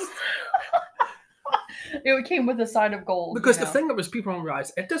tacos? It came with a side of gold. Because the thing that was people don't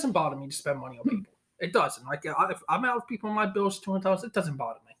realize, it doesn't bother me to spend money on people. It doesn't. Like, if I'm out with people on my bills $200, it doesn't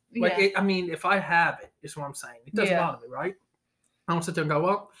bother me. Like, if I have it, is what I'm saying. It doesn't bother me, right? I don't sit there and go,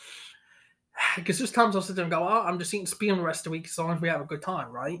 well, because there's times I'll sit there and go, oh, I'm just eating speed the rest of the week as long as we have a good time,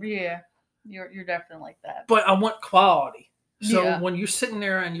 right? Yeah. You're definitely like that. But I want quality. So when you're sitting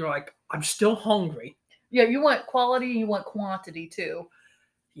there and you're like, I'm still hungry. Yeah, you want quality and you want quantity too.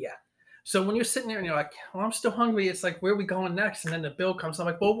 Yeah. So when you're sitting there and you're like, well, I'm still hungry, it's like, where are we going next? And then the bill comes. I'm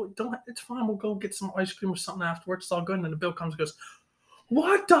like, well, it's fine. We'll go get some ice cream or something afterwards. It's all good. And then the bill comes and goes,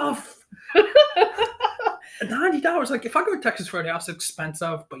 what the $90? Like, if I go to Texas Roadhouse, it's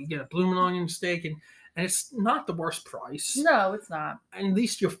expensive, but you get a bloomin' onion steak, and it's not the worst price. No, it's not. And at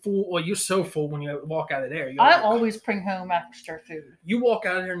least you're full, or you're so full when you walk out of there. I always bring home extra food. You walk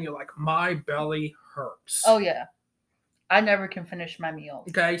out of there and you're like, my belly hurts. Oh, yeah. I never can finish my meal.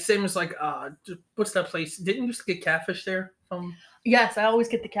 Okay, same as like, what's that place? Didn't you used to get catfish there from? Yes, I always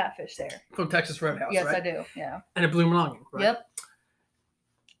get the catfish there. From Texas Roadhouse, yes, right? I do, yeah. And a bloomin' onion, right? Yep.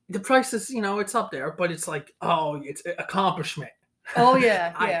 The price is, it's up there, but it's like, it's an accomplishment. Oh,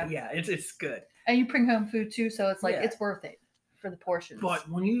 yeah, yeah. It's good. And you bring home food too, so it's like, it's worth it for the portions. But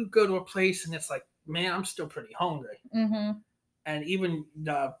when you go to a place and it's like, man, I'm still pretty hungry. Mm-hmm. And even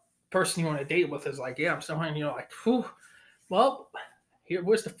the person you want to date with is like, yeah, I'm still hungry. You're like, whew. Well,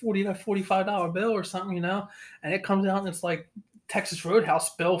 where's the $45 bill or something, And it comes out and it's like Texas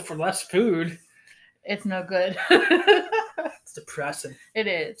Roadhouse bill for less food. It's no good. It's depressing. It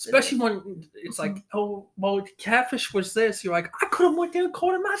is. Especially when it's like, oh, well, catfish was this. You're like, I could have went there and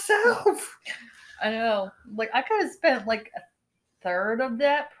caught it myself. I know. Like, I could have spent like a third of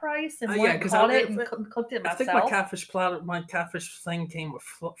that price and caught it and cooked it myself. I think my catfish thing came with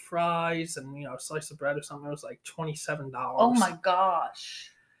fries and, a slice of bread or something. It was like $27. Oh, my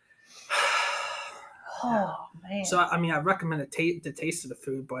gosh. Oh, man. So, I mean, I recommend the taste of the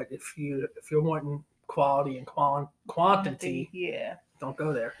food, but if you're wanting quality and quantity, don't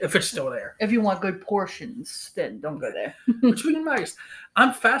go there if it's still there. If you want good portions, then don't go there. Which would be nice.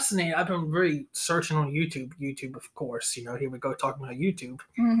 I'm fascinated. I've been really searching on YouTube. YouTube, of course. Here we go talking about YouTube.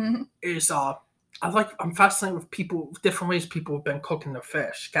 Mm-hmm. Is I'm fascinated with different ways people have been cooking their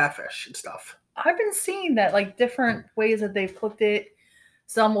fish, catfish and stuff. I've been seeing that, like, different ways that they've cooked it.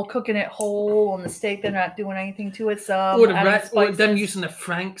 Some will cooking it whole on the steak. They're not doing anything to it. Some or them using the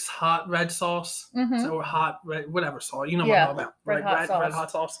Frank's hot red sauce, or hot red, whatever sauce. You know what I'm talking about? Red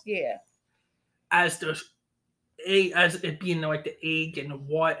hot sauce. Yeah. As it being like the egg and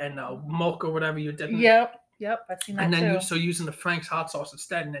the milk or whatever you're dipping. Yep, I've seen that too. And then using the Frank's hot sauce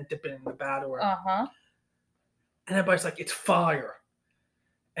instead, and then dipping it in the batter. And everybody's like, it's fire.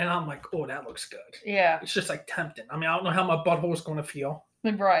 And I'm like, oh, that looks good. Yeah. It's just like tempting. I mean, I don't know how my butthole is going to feel.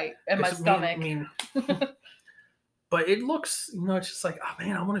 Right. And my stomach. But it looks, it's just like, oh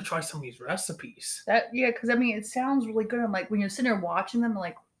man, I want to try some of these recipes. Because it sounds really good. I'm like, when you're sitting there watching them, I'm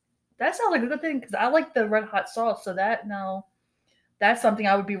like, that sounds like a good thing. Because I like the red hot sauce. So that's something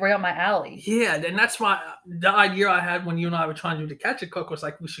I would be right up my alley. Yeah. And that's why the idea I had when you and I were trying to do the Catch and Cook was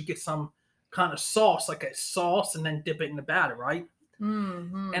like, we should get some kind of sauce, like a sauce, and then dip it in the batter, right?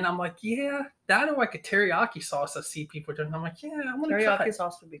 Mm-hmm. And I'm like, yeah, that or like a teriyaki sauce I see people doing. I'm like, yeah, I want to try teriyaki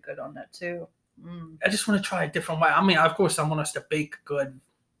sauce would be good on that too. I just want to try a different way. I mean, of course, I want us to bake good.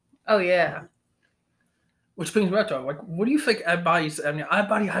 Oh yeah. Which brings me back to like, what do you think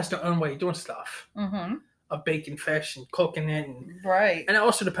everybody has their own way of doing stuff. Of baking fish and cooking it, right. And it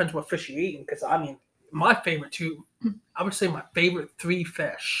also depends what fish you're eating. Because my favorite I would say my favorite 3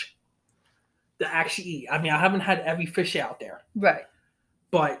 fish to actually eat. I mean, I haven't had every fish out there. Right.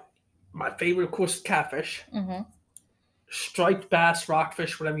 But my favorite, of course, is catfish. Striped bass,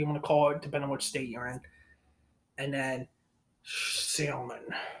 rockfish, whatever you want to call it, depending on which state you're in. And then salmon.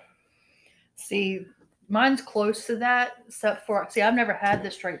 See, mine's close to that, except for, I've never had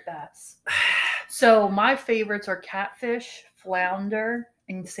the striped bass. So my favorites are catfish, flounder,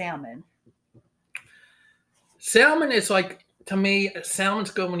 and salmon. Salmon is like, to me,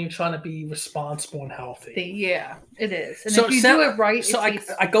 salmon's good when you're trying to be responsible and healthy. Yeah, it is. And so if you do it right,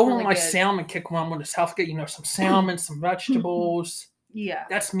 I go really on my salmon kick when I'm with Southgate, some salmon, some vegetables. Yeah.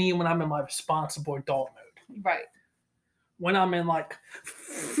 That's me when I'm in my responsible adult mode. Right. When I'm in like,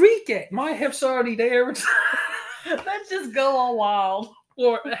 freak it, my hip's already there. Let's just go all wild.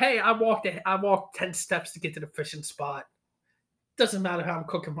 Or, hey, I walked 10 steps to get to the fishing spot. Doesn't matter how I'm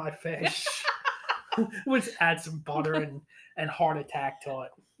cooking my fish. Let's add some butter and heart attack to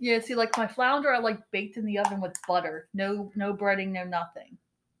it. Yeah, see, like my flounder, I like baked in the oven with butter. No breading, no nothing.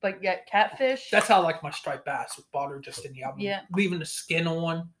 But yet catfish. That's how I like my striped bass, with butter just in the oven. Yeah. Leaving the skin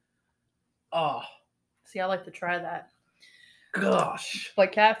on. Oh. See, I like to try that. Gosh.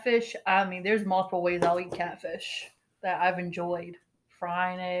 But catfish, there's multiple ways I'll eat catfish that I've enjoyed.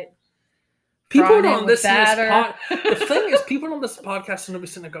 Frying it. People don't listen to this The thing is, people on this podcast are going to be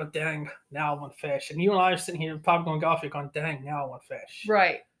sitting there going, dang, now I want fish. And you and I are sitting here probably going golf, you're going, dang, now I want fish.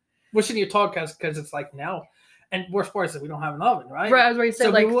 Right. Which in your podcast, because it's like now, and worst part is that we don't have an oven, right? Right, I was ready to say,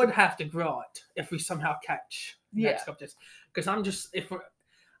 so we would have to grill it if we somehow catch next couple days. Because I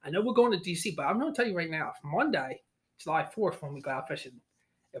know we're going to DC, but I'm going to tell you right now, from Monday, July 4th, when we go out fishing,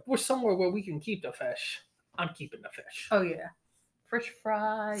 if we're somewhere where we can keep the fish, I'm keeping the fish. Oh, yeah. Fish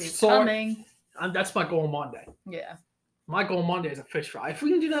fry is coming. That's my goal Monday. Yeah. My goal Monday is a fish fry. If we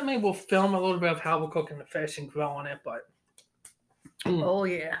can do that, maybe we'll film a little bit of how we're cooking the fish and grilling it, but... Oh,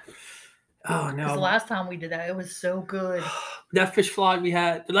 yeah. Oh, no. Because the last time we did that, it was so good. That fish fry we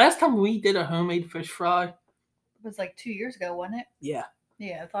had... The last time we did a homemade fish fry... It was like 2 years ago, wasn't it? Yeah.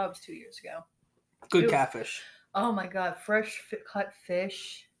 Yeah, I thought it was 2 years ago. Good catfish. Oh, my God. Fresh cut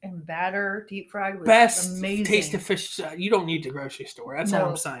fish and batter, deep fried was amazing. Best taste of fish. You don't need the grocery store. That's all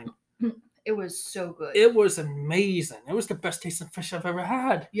I'm saying. It was so good. It was amazing. It was the best tasting fish I've ever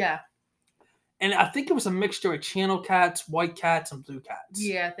had. Yeah. And I think it was a mixture of channel cats, white cats, and blue cats.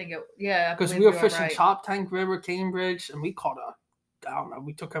 Yeah, I think it. Yeah, because we were fishing Chop Tank River, Cambridge, and we caught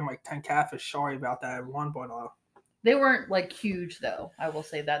we took him like 10 catfish. Sorry about that, everyone, but they weren't like huge though. I will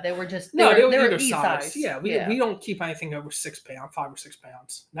say that they were just they were either size. Yeah, we don't keep anything over 6 pounds, 5 or 6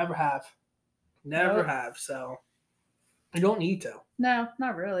 pounds. Never have. So you don't need to. No,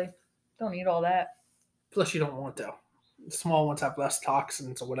 not really. Don't need all that. Plus, you don't want to. The small ones have less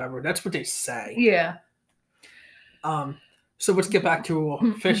toxins or whatever. That's what they say. Yeah. So let's get back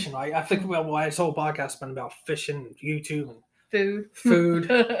to fishing. Right? I think this whole podcast has been about fishing, YouTube, and food.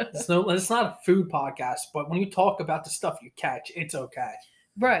 It's not a food podcast, but when you talk about the stuff you catch, it's okay.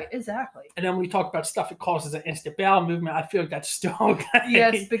 Right, exactly. And then when we talk about stuff that causes an instant bowel movement, I feel like that's still okay.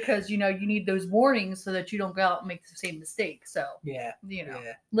 Yes, because you need those warnings so that you don't go out and make the same mistake. So yeah,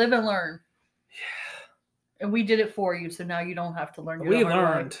 live and learn. Yeah. And we did it for you, so now you don't have to learn. We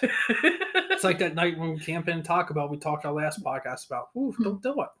learned. It's like that night when we camped in and we talked our last podcast about, don't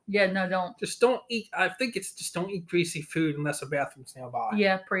do it. Yeah, no, don't. Just don't eat. I think it's just don't eat greasy food unless a bathroom's nearby.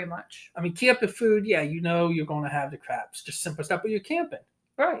 Yeah, pretty much. I mean, camping food, yeah, you know you're going to have the crabs. Just simple stuff, but you're camping.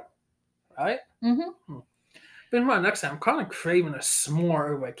 Right. Right? Mm-hmm. But next time, I'm kind of craving a s'more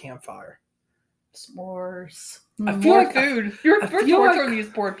over a campfire. S'mores. I feel like food. You're torturing these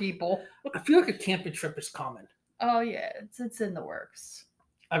poor people. I feel like a camping trip is coming. Oh yeah, it's in the works.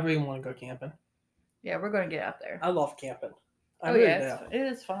 I really want to go camping. Yeah, we're going to get out there. I love camping. It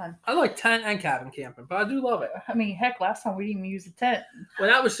is fun. I like tent and cabin camping, but I do love it. I mean, heck, last time we didn't even use the tent. Well,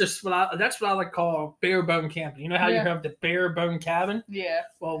 that was just that's what I like to call bare bone camping. You know how you have the bare bone cabin? Yeah.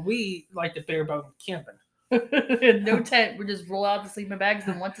 Well, we like the bare bone camping. No tent. We just roll out the sleeping bags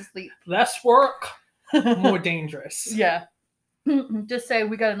and went to sleep. Less work, more dangerous. Yeah. Just say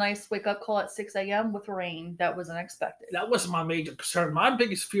we got a nice wake up call at 6 a.m. with rain. That was unexpected. That wasn't my major concern. My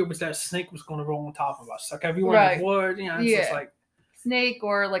biggest fear was that a snake was going to roll on top of us. Like everyone in the wood, it's just like snake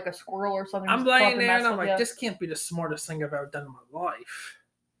or like a squirrel or something. I'm laying there and I'm like, this can't be the smartest thing I've ever done in my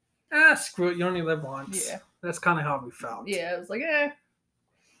life. Screw it. You only live once. Yeah. That's kind of how we felt. Yeah, it was like,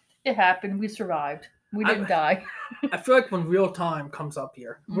 it happened. We survived. We didn't die. I feel like when real time comes up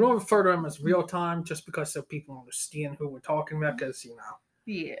here, we don't refer to them as real time just because so people understand who we're talking about. Because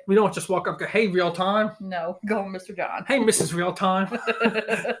yeah, we don't just walk up and go, "Hey, real time." No, go, Mr. John. Hey, Mrs. Real Time.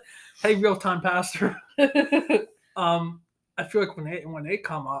 Hey, real time pastor. I feel like when they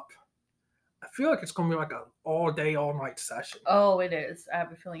come up, I feel like it's going to be like an all day, all night session. Oh, it is. I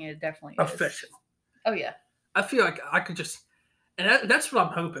have a feeling it definitely is. Fishing. Oh yeah. I feel like I could just. And that's what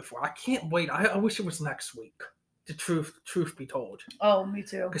I'm hoping for. I can't wait. I wish it was next week. The truth be told. Oh, me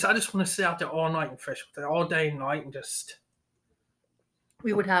too. Because I just want to sit out there all night and fish with it all day and night and just.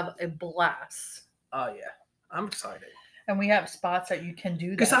 We would have a blast. Oh yeah, I'm excited. And we have spots that you can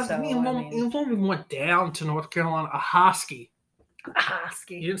do that. Because when we went down to North Carolina, a husky. A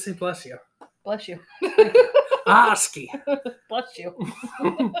husky. You didn't say bless you. Bless you. A husky. Bless you.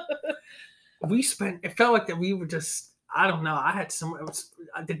 It felt like that we were just. I don't know. I had it was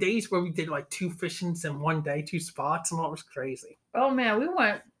the days where we did like 2 fishings in one day, 2 spots, and all, it was crazy. Oh man, we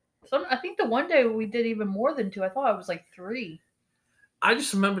went. I think the one day we did even more than 2. I thought it was like 3. I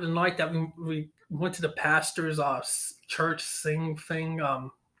just remember the night that we went to the pastor's church sing thing.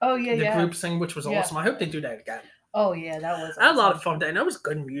 Oh yeah, the group sing, which was awesome. I hope they do that again. Oh yeah, that was. I had a lot of fun there, and that was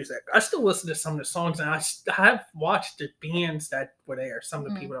good music. I still listen to some of the songs, and I have watched the bands that were there. Some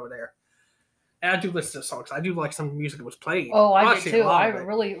of the people that were there. And I do listen to songs. I do like some of the music that was played. Oh, I did too. I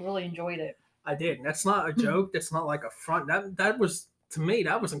really, really enjoyed it. I did. And that's not a joke. That's not like a front. That was, to me,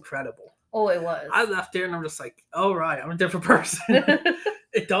 that was incredible. Oh, it was. I left there and I'm just like, oh, right, I'm a different person.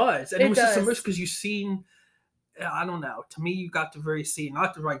 It does. And it was just so much because you've seen, I don't know, to me, you got to really see,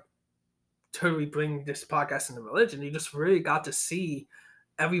 not to totally bring this podcast into religion, you just really got to see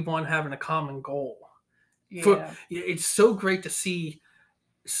everyone having a common goal. Yeah. It's so great to see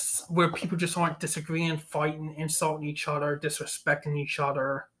where people just aren't disagreeing, fighting, insulting each other, disrespecting each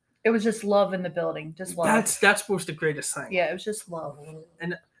other. It was just love in the building. Just love. That's what's the greatest thing. Yeah, it was just love.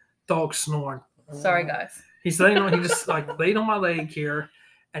 And dog snoring. Sorry, guys. He just laid on my leg here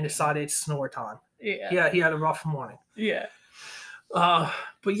and decided it's snore time. Yeah. Yeah, he had a rough morning. Yeah.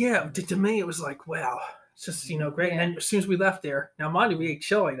 But yeah, to me it was like, wow, it's just great. Yeah. And then as soon as we left there, now mind you, we ate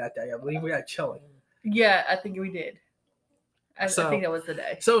chili that day. I believe we had chili. Yeah, I think we did. I think that was the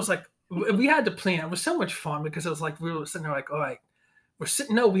day. So it was like, we had to plan. It was so much fun because it was like, we were sitting there like, all right,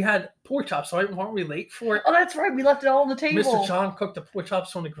 we had pork chops, so weren't we late for it? Oh, that's right. We left it all on the table. Mr. John cooked the pork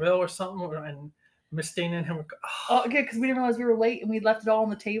chops on the grill or something, and Miss Dana and him were, oh, yeah, because we didn't realize we were late, and we left it all on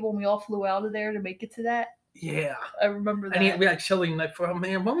the table, and we all flew out of there to make it to that. Yeah. I remember that. And we had chili the night before. Oh,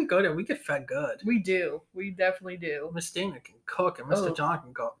 man, when we go there, we get fed good. We do. We definitely do. Miss Dana can cook, and Mr. John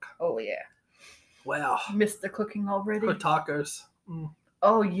can cook. Oh, yeah. Wow. Missed the cooking already. For tacos.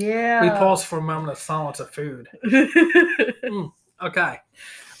 Oh, yeah. We paused for a moment of silence of food. Okay.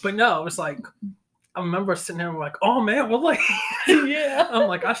 But no, it was like, I remember sitting there and like, oh man, we're like, yeah. I'm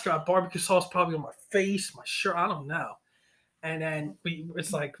like, I still have barbecue sauce probably on my face, my shirt, I don't know. And then we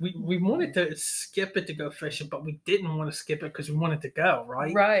wanted to skip it to go fishing, but we didn't want to skip it because we wanted to go,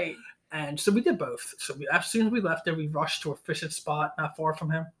 right? Right. And so we did both. So as soon as we left there, we rushed to a fishing spot not far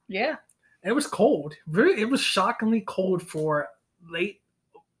from him. Yeah. And it was cold. Really, it was shockingly cold for late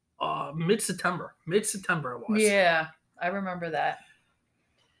mid-September. Mid-September it was. Yeah, I remember that.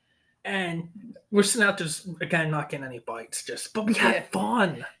 And we're sitting out there, again, not getting any bites, but we had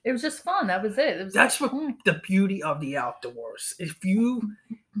fun. It was just fun. That was it. That's what the beauty of the outdoors. If you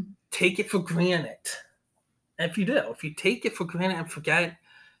take it for granted, And if you take it for granted and forget,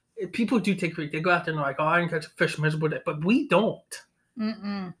 people do take it. They go out there and they're like, oh, I didn't catch a fish, miserable day. But we don't.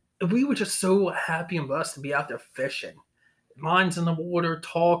 Mm-mm. We were just so happy and blessed to be out there fishing. Lines in the water,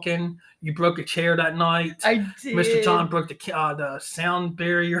 talking. You broke a chair that night. I did. Mr. John broke the sound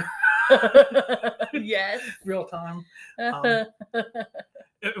barrier. Yes. Real time.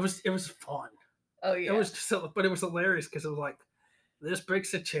 It was fun. Oh yeah. It was just, but it was hilarious because it was like, this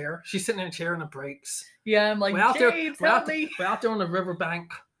breaks a chair. She's sitting in a chair and it breaks. Yeah, I'm like, James, help me. We're out there on the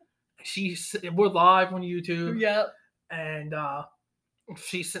riverbank. We're live on YouTube. Yep. And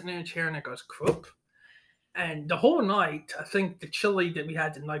she's sitting in a chair and it goes croup. And the whole night, I think the chili that we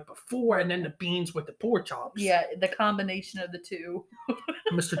had the night before, and then the beans with the pork chops. Yeah, the combination of the two.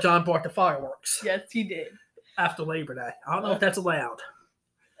 Mr. John brought the fireworks. Yes, he did. After Labor Day. I don't know if that's allowed.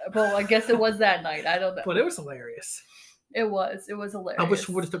 Well, I guess it was that night. I don't know. But it was hilarious. It was hilarious. I wish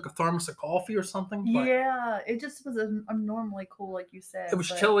we would have took a thermos of coffee or something. Yeah, it just was abnormally cool, like you said. It was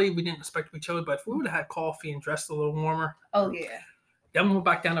chilly. We didn't expect it to be chilly, but if we would have had coffee and dressed a little warmer. Oh, yeah. Then we went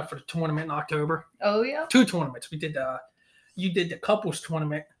back down there for the tournament in October. Oh, yeah? 2 tournaments. We did you did the couples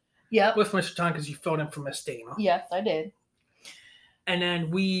tournament. Yeah. With Mr. John because you filled in for Miss Dana. Yes, I did. And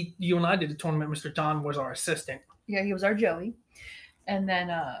then you and I did the tournament. Mr. John was our assistant. Yeah, he was our Joey. And then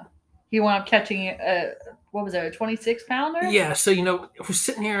he wound up catching what was it, a 26-pounder? Yeah, so we're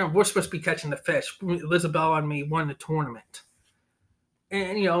sitting here and we're supposed to be catching the fish. Elizabeth and me won the tournament.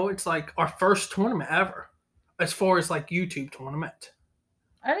 And it's like our first tournament ever. As far as like YouTube tournament.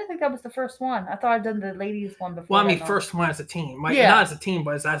 I didn't think that was the first one. I thought I'd done the ladies one before. Well, I mean, first one as a team. Like, not as a team,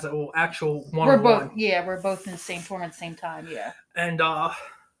 but as an actual one-on-one. We're both in the same tournament at the same time, yeah. And I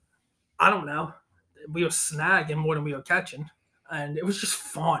don't know. We were snagging more than we were catching. And it was just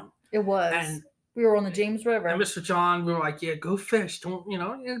fun. It was. And we were on the James River. And Mr. John, we were like, yeah, go fish. Don't,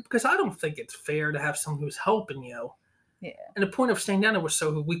 because I don't think it's fair to have someone who's helping you. Yeah. And the point of staying down there was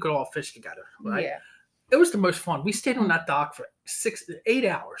so we could all fish together, right? Yeah. It was the most fun. We stayed on that dock for 8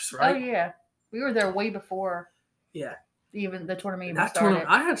 hours, right? Oh, yeah. We were there way before. Yeah. Even the tournament even started.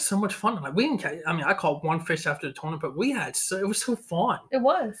 I had so much fun. Like, we didn't catch, I mean, I caught one fish after the tournament, but it was so fun. It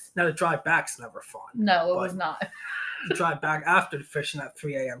was. Now, the drive back's never fun. No, it was not. The drive back after the fishing at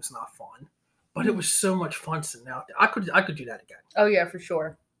 3 a.m. is not fun. But it was so much fun sitting out there. I could do that again. Oh, yeah, for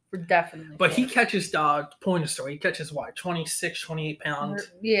sure. Definitely. But he catches point of story. He catches what, 26, 28 pound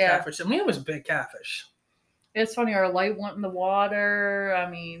catfish. I mean, it was a big catfish. It's funny. Our light went in the water.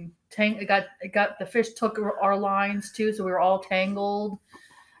 I mean, it got the fish took our lines too, so we were all tangled.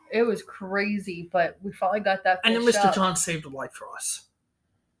 It was crazy, but we finally got that fish. And then Mr. John saved a light for us.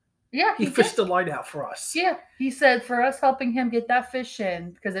 Yeah, he fished the light out for us. Yeah, he said for us helping him get that fish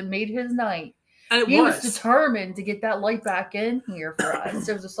in because it made his night. And he was determined to get that light back in here for us.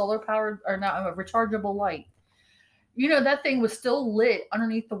 It was a solar powered a rechargeable light. That thing was still lit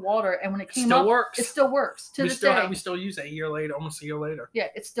underneath the water, and when it came up, it still works to this day. We still use it almost a year later. Yeah,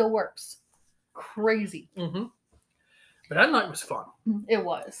 it still works. Crazy. Mm-hmm. But that night was fun. It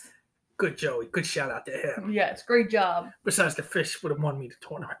was. Good Joey. Good shout out to him. Yes, great job. Besides, the fish would have won me the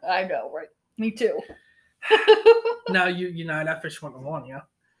tournament. I know, right? Me too. Now that fish wouldn't have won, yeah.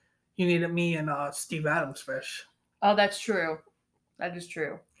 You needed me and Steve Adams fish. Oh, that's true. That is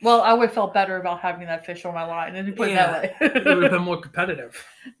true. Well, I would have felt better about having that fish on my line, and put it that way. It would have been more competitive.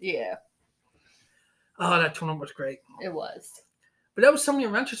 Yeah. Oh, that tournament was great. It was. But that was some of the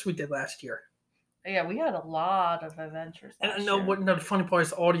adventures we did last year. Yeah, we had a lot of adventures last year. The funny part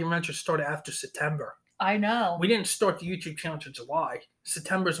is all the adventures started after September. I know. We didn't start the YouTube channel until July.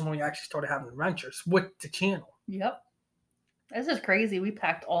 September is when we actually started having adventures with the channel. Yep. This is crazy. We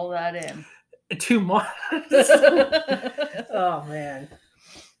packed all that in. 2 months. Oh, man.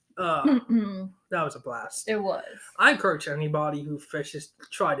 That was a blast. It was. I encourage anybody who fishes to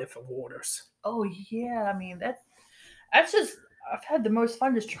try different waters. Oh, yeah. I mean, that's just, I've had the most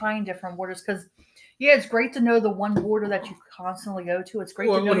fun just trying different waters because, yeah, it's great to know the one water that you constantly go to. It's great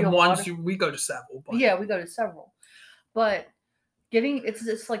to know your water. We go to several. But. Yeah, we go to several. But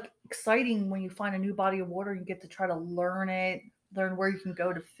it's like exciting when you find a new body of water. You get to try to learn where you can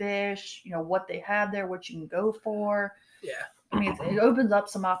go to fish, what they have there, what you can go for. Yeah. I mean, it opens up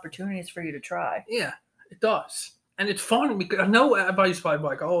some opportunities for you to try. Yeah, it does. And it's fun because I know everybody's probably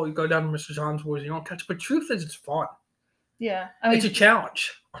like, oh, you go down to Mr. John's woods, you don't catch. But truth is, it's fun. Yeah. It's a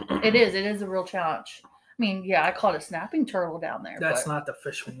challenge. It is. It is a real challenge. I mean, yeah, I caught a snapping turtle down there. That's not the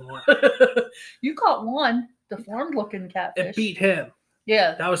fish we want. You caught one deformed looking catfish. It beat him.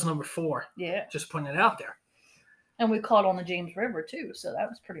 Yeah. That was number 4. Yeah. Just putting it out there. And we caught on the James River too, so that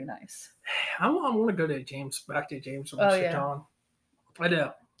was pretty nice. I want to go to James with Mr. John. I do.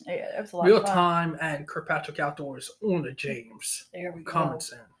 Yeah, it was a lot Real of fun. Time and Kirkpatrick Outdoors on the James. There we go. Coming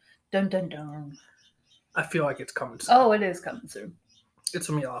soon. Dun dun dun. I feel like it's coming soon. Oh, it is coming soon. It's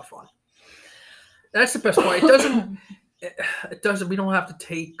gonna be a lot of fun. That's the best part. It doesn't. It doesn't. We don't have to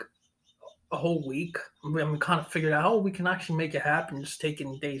take a whole week. We kind of figured out, we can actually make it happen, just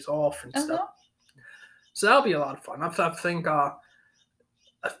taking days off and stuff. So that'll be a lot of fun. I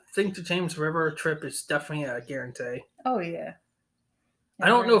think the James River trip is definitely a guarantee. Oh yeah. I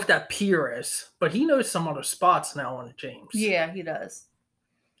don't know if that pier is, but he knows some other spots now on the James. Yeah, he does.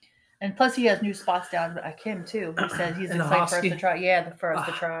 And plus, he has new spots down at Kim too. He says he's excited for us to try. Yeah, for us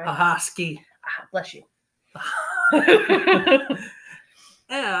to try. A husky. Bless you.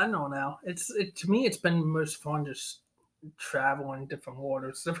 Yeah, I know now. To me, it's been most fun just traveling different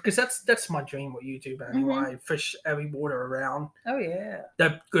waters, because that's my dream with YouTube anyway. Mm-hmm. I fish every water around. Oh yeah.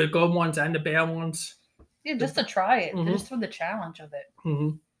 The good ones and the bad ones. Yeah, just to try it, just for the challenge of it.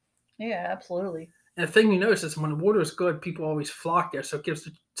 Mm-hmm. Yeah, absolutely. And the thing you notice is when the water is good, people always flock there, so it gives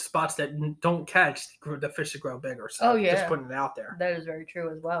the spots that don't catch the fish to grow bigger. So just putting it out there. That is very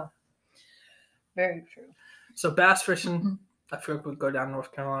true as well. Very true. So bass fishing, I feel like we'd go down to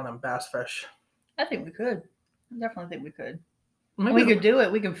North Carolina and bass fish. I think we could. I definitely think we could. Maybe we could do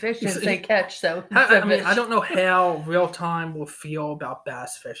it. We can fish and say catch. So I don't know how Real Time will feel about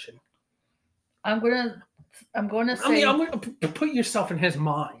bass fishing. I'm gonna say. I'm gonna put yourself in his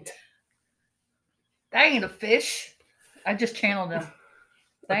mind. That ain't a fish. I just channeled him.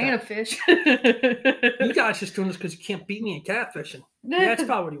 That ain't a fish. You guys just doing this because you can't beat me in catfishing. That's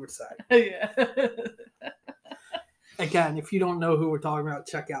probably what he would say. Yeah. Again, if you don't know who we're talking about,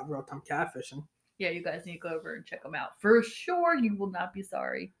 check out Real Time Catfishing. Yeah, you guys need to go over and check them out. For sure, you will not be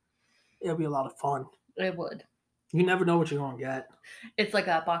sorry. It'll be a lot of fun. It would. You never know what you're going to get. It's like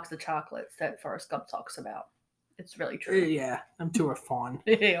a box of chocolates that Forrest Gump talks about. It's really true. Yeah, them two are fun.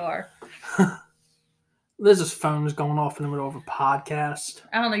 They are. Liz's phone is going off in the middle of a podcast.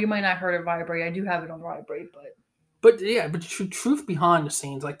 I don't know. You might not heard it vibrate. I do have it on vibrate, but... But truth behind the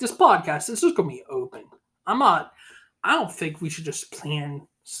scenes, like this podcast, it's just going to be open. I don't think we should just plan.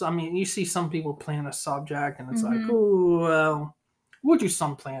 I mean, you see some people plan a subject and it's like, oh, well, we'll do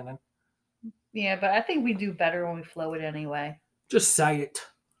some planning. Yeah, but I think we do better when we flow it anyway. Just say it.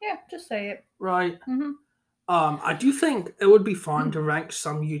 Yeah, just say it. Right. Mm-hmm. I do think it would be fun to rank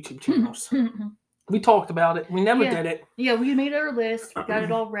some YouTube channels. We talked about it. We never did it. Yeah, we made our list. We got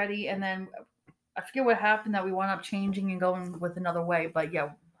it all ready. And then I forget what happened that we wound up changing and going with another way. But yeah,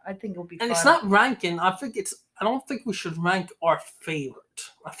 I think it'll be fun. And it's not ranking. I don't think we should rank our favorite.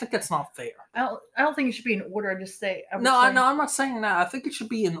 I think that's not fair. I don't think it should be in order. I just say... No, I'm not saying that. I think it should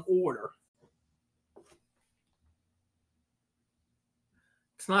be in order.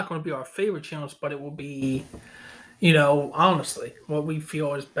 It's not going to be our favorite channels, but it will be... honestly, what we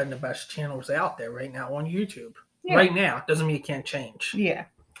feel has been the best channels out there right now on YouTube. Yeah. Right now. Doesn't mean it can't change. Yeah.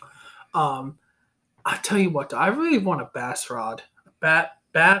 I tell you what, though, I really want a bass rod.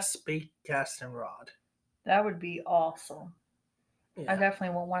 Bass bait casting rod. That would be awesome. Yeah. I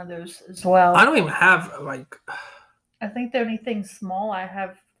definitely want one of those as well. I don't even have, I think the only thing small I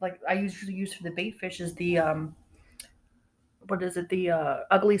have, I usually use for the bait fish is the, what is it? The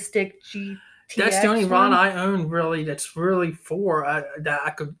Ugly Stick GTX. That's the only rod I own, really, that's really for that I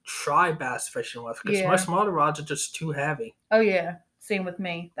could try bass fishing with. Because most other rods are just too heavy. Oh, yeah. Same with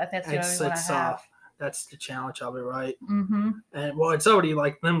me. That's the only one I have. That's the challenge of it, right? Mm-hmm. And, it's already,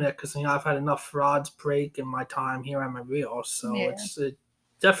 limited because, I've had enough rods break in my time here on my reel. So, it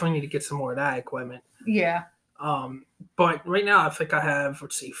definitely need to get some more of that equipment. Yeah. But right now, I think I have,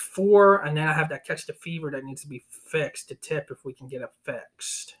 4, and then I have that Catch the Fever that needs to be fixed to tip if we can get it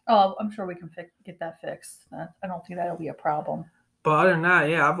fixed. Oh, I'm sure we can get that fixed. I don't think that'll be a problem. But other than that,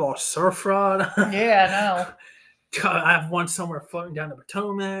 I've lost surf rod. Yeah, I know. I have one somewhere floating down the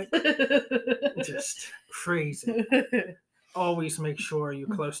Potomac. Just crazy. Always make sure you're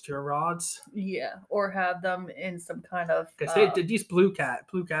close to your rods. Yeah, or have them in some kind of... Because these blue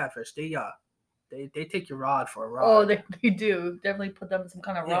catfish, they take your rod for a rod. Oh, they do. Definitely put them in some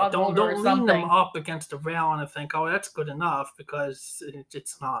kind of rod holder or something. Don't lean them up against the rail and think, oh, that's good enough, because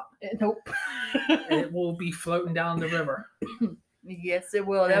it's not. Nope. It will be floating down the river. Yes, it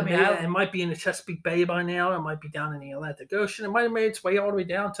will. It might be in the Chesapeake Bay by now. It might be down in the Atlantic Ocean. It might have made its way all the way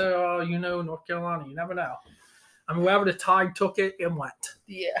down to, North Carolina. You never know. Wherever the tide took it, it went.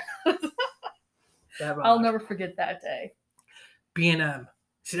 Yeah. I'll never forget that day. B&M.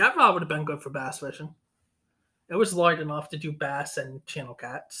 See, that rod would have been good for bass fishing. It was light enough to do bass and channel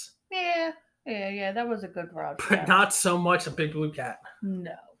cats. Yeah. That was a good rod. But not so much a big blue cat.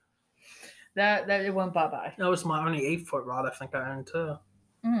 No. That it went bye-bye. That was my only 8-foot rod I think I owned too.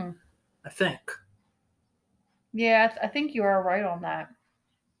 I think. Yeah, I think you are right on that.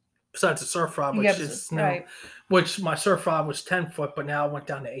 Besides the surf rod, which is right. Which my surf rod was 10 foot, but now it went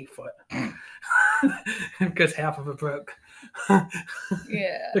down to 8 foot because half of it broke.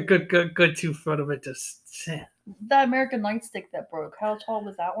 Yeah, a good 2 foot of it just. That American Nightstick that broke. How tall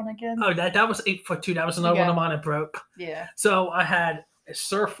was that one again? Oh, that was 8 foot too. That was another one of mine that broke. Yeah. So I had a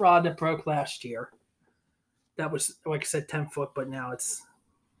surf rod that broke last year. That was, like I said, 10 foot, but now it's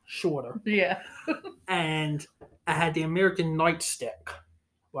shorter. Yeah. And I had the American Nightstick.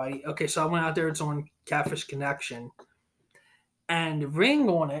 Right. Okay. So I went out there. It's on Catfish Connection, and the ring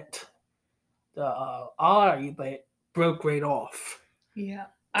on it, the eyelet broke right off. Yeah.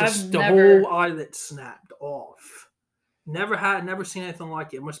 The whole eyelet snapped off. Never seen anything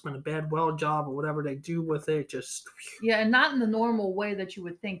like it. It must have been a bad weld job or whatever they do with it. Just and not in the normal way that you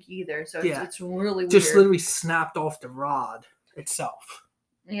would think either. So it's really weird. Just literally snapped off the rod itself.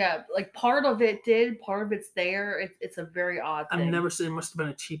 Yeah, like part of it did, part of it's there. It's a very odd thing. I've never seen. It must have been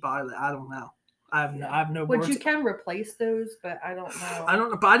a cheap eyelet. I don't know. I have no. But you can replace those, but I don't know. I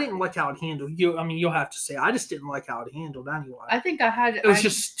don't know, but I didn't like how it handled. You'll have to say. I just didn't like how it handled anyway. I think I had. It was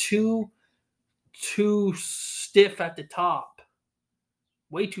just too stiff at the top.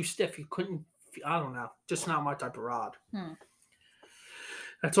 Way too stiff. You couldn't. I don't know. Just not my type of rod.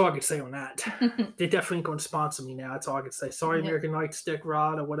 That's all I can say on that. They definitely ain't going to sponsor me now. That's all I can say. Sorry, American Nightstick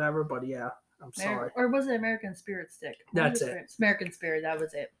rod or whatever, but yeah, I'm sorry. Or was it American Spirit Stick? That's it. American Spirit, that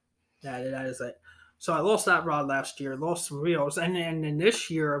was it. That is it. So I lost that rod last year, lost some reels, and then this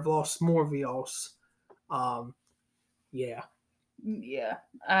year I've lost more reels. Yeah. Yeah.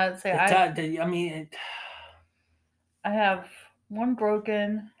 I'd say I have one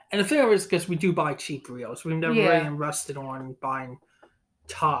broken. And the thing is, because we do buy cheap reels. We've never really invested on buying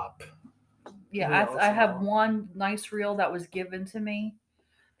top. Yeah, I have one nice reel that was given to me.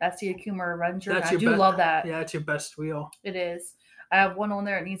 That's the Akuma Avenger. I do love that. Yeah, it's your best reel. It is. I have one on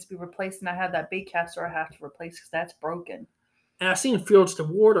there that needs to be replaced, and I have that bait caster I have to replace because that's broken. And I've seen Fields to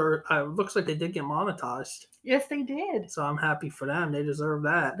Water. It looks like they did get monetized. Yes, they did. So I'm happy for them. They deserve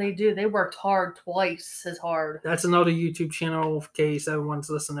that. They do. They worked hard, twice as hard. That's another YouTube channel in case everyone's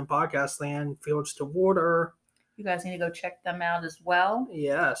listening podcast land. Fields to Water. You guys need to go check them out as well.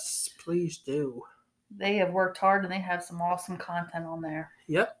 Yes, please do. They have worked hard, and they have some awesome content on there.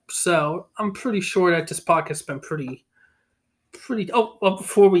 Yep. So I'm pretty sure that this podcast has been pretty. Oh, well,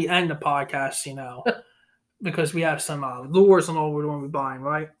 before we end the podcast, because we have some lures and all we're going to be buying,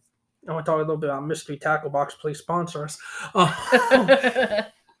 right? I want to talk a little bit about Mystery Tackle Box. Please sponsor us.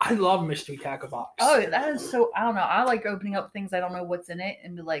 I love Mystery Tackle Box. Oh, that is so. I don't know. I like opening up things I don't know what's in it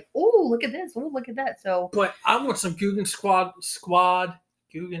and be like, "Oh, look at this! Oh, look at that!" So, but I want some Googan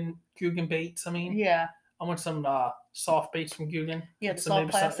Googan baits. I mean, yeah, I want some soft baits from Googan. Yeah, the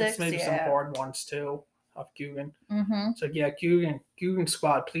soft plastics. Maybe some hard ones too of Googan. Mm-hmm. So yeah, Googan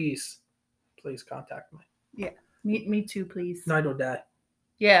Squad, please contact me. Yeah, me too, please. Night or day.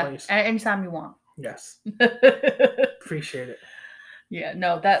 Yeah, please. Anytime you want. Yes. Appreciate it. Yeah,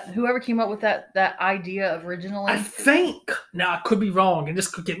 no, that whoever came up with that idea originally. I think. Now, I could be wrong, and this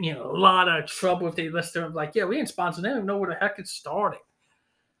could get me in a lot of trouble if they listen to it. Like, yeah, we ain't sponsored. They don't even know where the heck it started.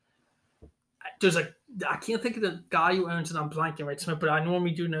 I can't think of the guy who owns it. I'm blanking right, Smith, but I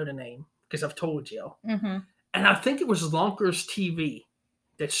normally do know the name because I've told you. Mm-hmm. And I think it was Lunkers TV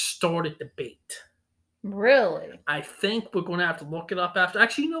that started the bait. Really? I think we're going to have to look it up after.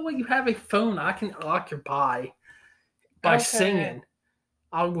 Actually, you know what? You have a phone I can occupy by singing.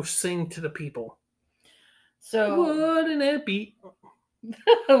 I will sing to the people. So wouldn't it be?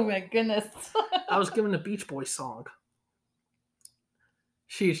 Oh my goodness! I was giving the Beach Boys song.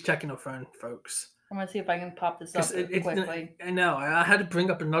 She's checking her phone, folks. I'm gonna see if I can pop this up quickly. I know. I had to bring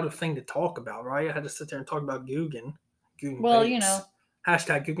up another thing to talk about, right? I had to sit there and talk about Googan. Well, baits.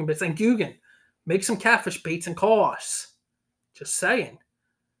 Hashtag Googan baits. And Googan, make some catfish baits and call us. Just saying.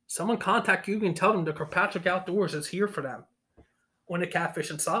 Someone contact Googan and tell them the Kirkpatrick Outdoors is here for them. On the catfish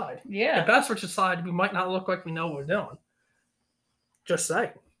side. Yeah. The bass fishing side, we might not look like we know what we're doing. Just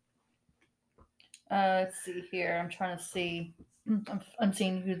saying. Let's see here. I'm trying to see. I'm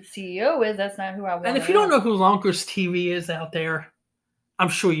seeing who the CEO is. That's not who I want. And if you don't know who Lunkers TV is out there, I'm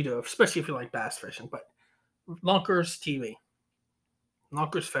sure you do, especially if you like bass fishing. But Lunkers TV,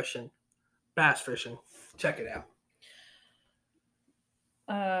 Lunkers fishing, bass fishing. Check it out.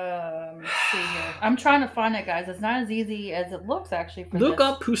 Let's see here. I'm trying to find it, guys. It's not as easy as it looks, actually. Look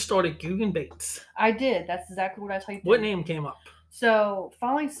up who started Googan Baits. I did. That's exactly what I typed in. What name came up? So,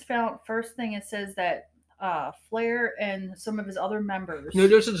 finally found first thing it says that Flair and some of his other members. No,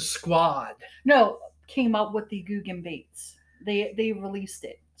 there's a squad. No, came up with the Googan Baits. They released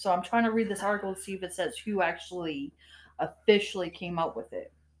it. So I'm trying to read this article to see if it says who actually officially came up with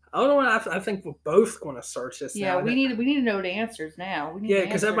it. I don't know. I think we're both going to search this. Yeah, now. we need to know the answers now.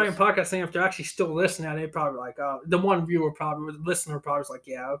 Because everybody in podcasting, if they're actually still listening, they probably like, the one listener probably was like,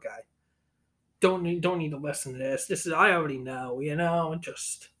 yeah, okay, don't need to listen to this. This is I already know, and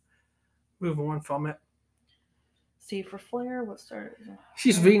just move on from it. See for Flair, what started?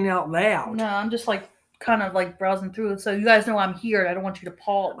 She's reading out loud. No, I'm just like kind of like browsing through it, so you guys know I'm here. I don't want you to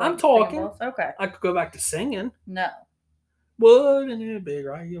pause. I'm talking. Okay. I could go back to singing. No. Wouldn't it be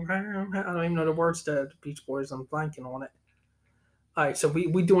right? I don't even know the words to the Beach Boys. I'm blanking on it. All right, so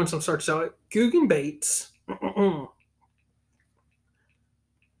we doing some search. So Googan Bates.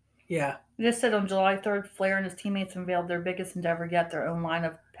 Yeah. This said on July 3rd, Flair and his teammates unveiled their biggest endeavor yet, their own line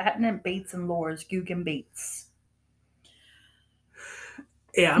of patented baits and lures, Googan Baits.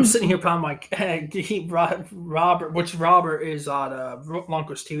 Yeah, I'm sitting here probably like, hey, Robert, which Robert is on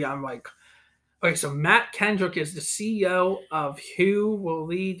Lunkers TV. I'm like, okay, so Matt Kendrick is the CEO of who will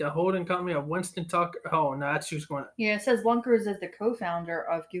lead the holding company of Winston Tucker. Oh, no, that's who's going to. Yeah, it says Lunkers is the co-founder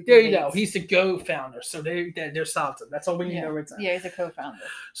of Googan There you go. He's the co-founder. So they're solid. That's all we need to know. Yeah, he's a co-founder.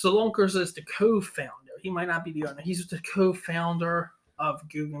 So Lunkers is the co-founder. He might not be the owner. He's the co-founder of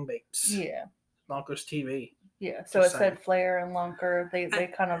Googan Baits. Yeah. Lunkers TV. Yeah, so it said Flair and Lunker. They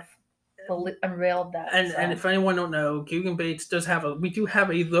kind of unveiled that. And if anyone don't know, Googan Baits we do have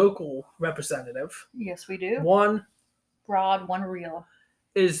a local representative. Yes, we do. One rod, one reel.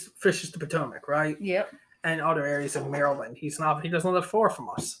 Fishes the Potomac, right? Yep. And other areas of Maryland. He doesn't live far from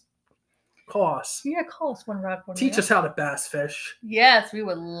us. Call us. Yeah, call us. One rod, one Teach reel. us how to bass fish. Yes, we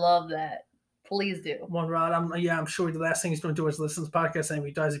would love that. Please do. One rod. I'm sure the last thing he's going to do is listen to the podcast, and if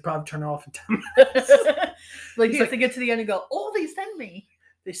he does, he'd probably turn it off in 10 minutes. He has to get to the end and go, oh, they sent me.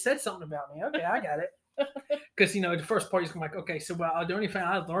 They said something about me. Okay, I got it. Because, the first part, he's like, okay, so the only thing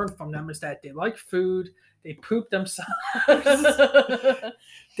I learned from them is that they like food, they poop themselves,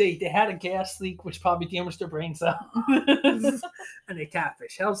 they had a gas leak, which probably damaged their brain cells, and they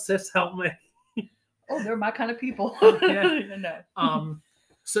catfish. How's this help me? Oh, they're my kind of people. Yeah. No.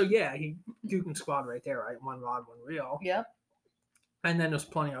 So, yeah, Googan Squad right there, right? One rod, one reel. Yep. And then there's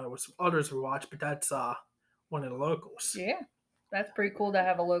plenty of others we watch, but that's one of the locals. Yeah. That's pretty cool to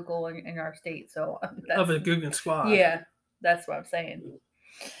have a local in our state. So of the Googan Squad. Yeah, that's what I'm saying.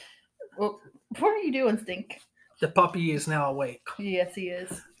 Well, what are you doing, Stink? The puppy is now awake. Yes, he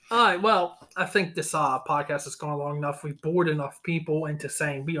is. All right, well, I think this podcast has gone long enough. We've bored enough people into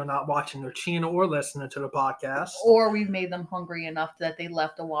saying we are not watching their channel or listening to the podcast. Or we've made them hungry enough that they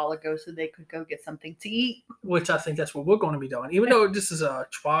left a while ago so they could go get something to eat. Which I think that's what we're going to be doing. Even though this is a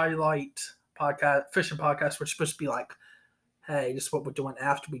twilight podcast, fishing podcast, we're supposed to be like, hey, this is what we're doing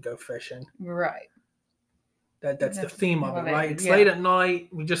after we go fishing. Right. That's the theme of it, right? It's late at night.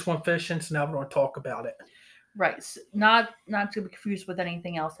 We just went fishing, so now we're going to talk about it. Right. So not to be confused with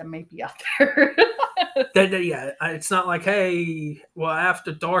anything else that may be out there. Yeah, it's not like, hey, well,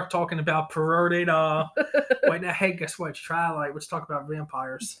 after dark talking about perverted, wait, now, hey, guess what? It's twilight. Let's talk about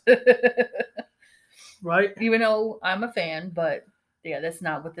vampires. Right? Even though I'm a fan, but yeah, that's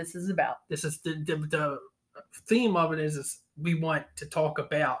not what this is about. This is the theme of it is we want to talk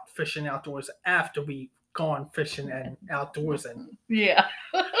about fishing outdoors after we've gone fishing and outdoors. And yeah.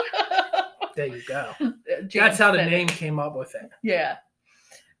 There you go. That's how the name came up with it. Yeah.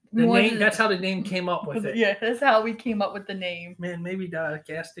 That's how the name came up with it. Yeah, that's how we came up with the name. Man, maybe the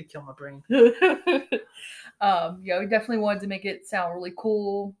gas did kill my brain. Yeah, we definitely wanted to make it sound really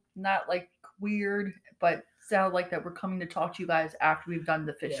cool, not like weird, but sound like that we're coming to talk to you guys after we've done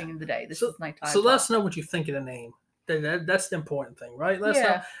the fishing in the day. This is nighttime. So let us know what you think of the name. That's the important thing, right? Let us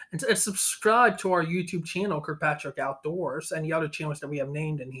know. And subscribe to our YouTube channel, Kirkpatrick Outdoors, and the other channels that we have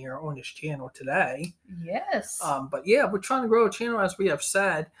named in here on this channel today. Yes. But yeah, we're trying to grow a channel, as we have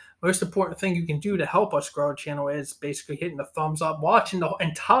said. Most important thing you can do to help us grow a channel is basically hitting the thumbs up, watching the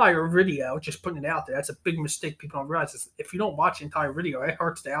entire video, just putting it out there. That's a big mistake people don't realize. Is if you don't watch the entire video, it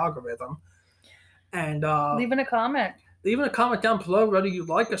hurts the algorithm. And leaving a comment. Leaving a comment down below, whether you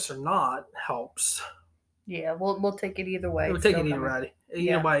like us or not, helps. Yeah, we'll take it either way. We'll take it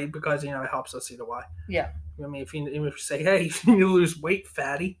either way because it helps us either way. Yeah. I mean, if you say, hey, you need to lose weight,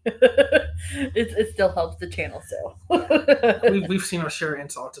 fatty, it still helps the channel. So we've seen our share of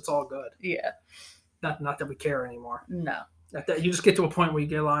insults. It's all good. Yeah. Not that we care anymore. No. That you just get to a point where you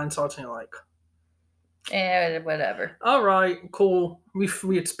get a lot of insults and you're like, whatever. All right, cool.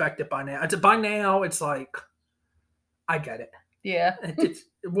 We expect it by now. By now, it's like, I get it. Yeah. It's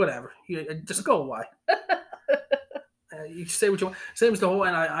whatever. Just go away. You say what you want. Same as the whole,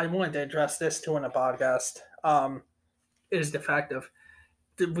 and I wanted to address this too in the podcast. is the fact of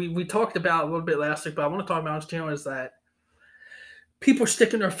we talked about a little bit last week, but I want to talk about on this channel is that people are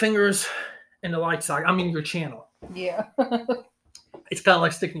sticking their fingers in the light socket. I mean, your channel. Yeah. It's kind of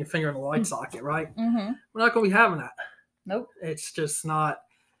like sticking your finger in the light socket, right? Mm-hmm. We're not going to be having that. Nope. It's just not.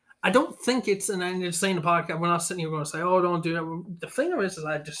 I don't think it's, and I'm just saying the podcast, we're not sitting here going to say, oh, don't do that. The thing is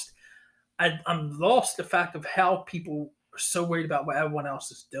I'm lost the fact of how people are so worried about what everyone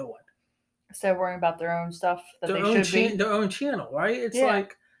else is doing. Instead of worrying about their own stuff that they should be. Their own channel, right? It's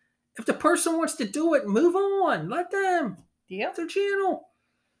like, if the person wants to do it, move on. Let them. Yeah. It's their channel.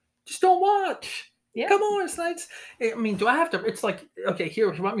 Just don't watch. Yeah. Come on. It's like, I mean, do I have to? It's like, okay,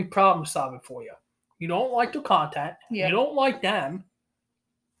 here, let me problem solve it for you. You don't like the content. Yeah. You don't like them.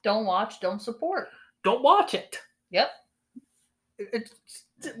 Don't watch. Don't support. Don't watch it. Yep.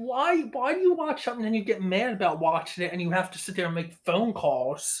 Why do you watch something and you get mad about watching it and you have to sit there and make phone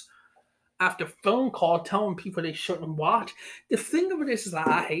calls after phone call telling people they shouldn't watch? The thing of it is that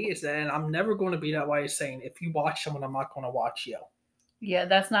I hate is that, and I'm never going to be that way, saying if you watch someone, I'm not going to watch you. Yeah,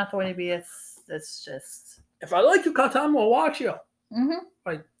 that's not the way to be. It's just, if I like your content, I'm going to watch you. Mm-hmm.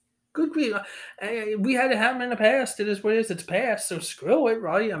 Like, good grief. We had it happen in the past. It is what it is. It's past, so screw it,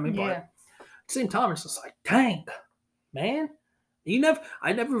 right? I mean, but at the same time, it's just like, dang, man.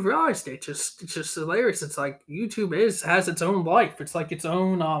 I never realized it. It's just hilarious. It's like YouTube has its own life. It's like its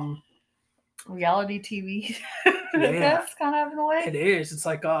own reality TV. That's kind of in a way. It is. It's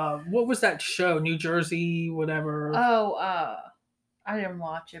like what was that show? New Jersey, whatever. Oh, I didn't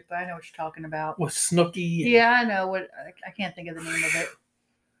watch it, but I know what you're talking about. With Snooki. Yeah, I know what. I can't think of the name of it.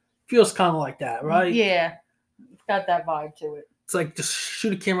 Feels kind of like that, right? Yeah, it's got that vibe to it. It's like just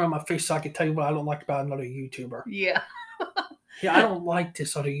shoot a camera on my face so I can tell you what I don't like about another YouTuber. Yeah. Yeah, I don't like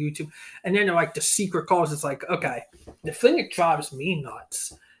this other YouTube. And then they're like the secret calls. It's like, okay, the thing that drives me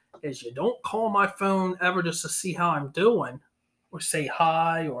nuts is you don't call my phone ever just to see how I'm doing or say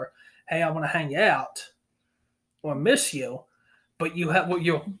hi or, hey, I want to hang out or miss you. But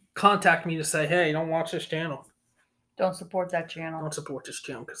you'll contact me to say, hey, don't watch this channel. Don't support that channel. Don't support this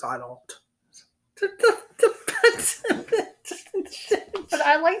channel because I don't. But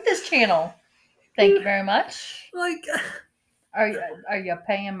I like this channel. Thank you very much. Like... Are you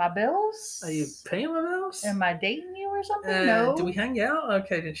paying my bills? Are you paying my bills? Am I dating you or something? No. Do we hang out?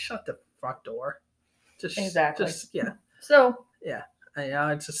 Okay, then shut the front door. Exactly. Yeah. So. Yeah.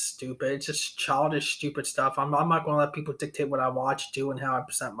 Yeah, it's just stupid. It's just childish, stupid stuff. I'm not going to let people dictate what I watch, do, and how I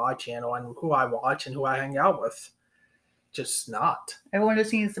present my channel, and who I watch and who I hang out with. Just not. Everyone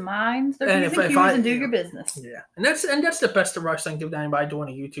just needs to mind their P's and Q's and do your business. Yeah, and that's the best advice I can give to anybody doing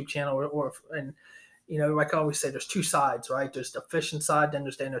a YouTube channel or you know, like I always say, there's two sides, right? There's the fishing side, then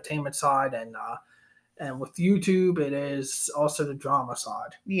there's the entertainment side, and with YouTube, it is also the drama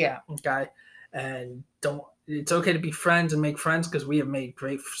side. Yeah. Okay. And it's okay to be friends and make friends because we have made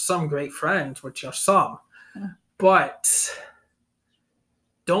some great friends, which are some, but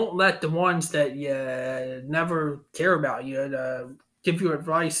don't let the ones that you never care about you give you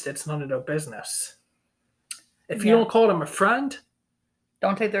advice that's none of their business. If you don't call them a friend,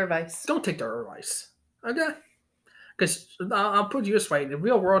 don't take their advice. Don't take their advice. Okay? Because I'll put it this way. The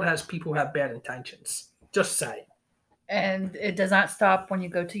real world has people who have bad intentions. Just saying. And it does not stop when you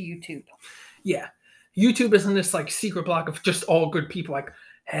go to YouTube. Yeah. YouTube isn't this like secret block of just all good people. Like,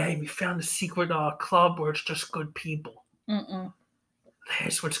 hey, we found a secret club where it's just good people.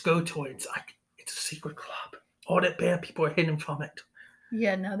 Let's go to it. It's like, it's a secret club. All the bad people are hidden from it.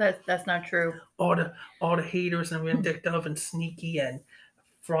 Yeah, no, that's not true. All the haters and vindictive and sneaky and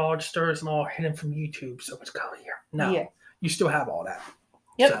fraudsters and all hidden from YouTube. So it's out here. No, you still have all that.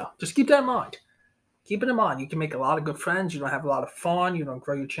 Yep. So just keep that in mind. Keep it in mind. You can make a lot of good friends. You don't have a lot of fun. You don't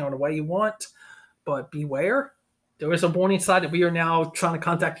grow your channel the way you want. But beware. There is a warning sign that we are now trying to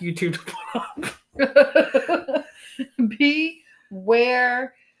contact YouTube to put up.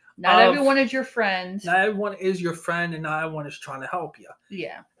 Beware. Not everyone is your friend. Not everyone is your friend, and not everyone is trying to help you.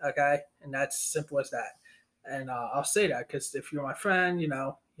 Yeah. Okay? And that's simple as that. And I'll say that because if you're my friend, you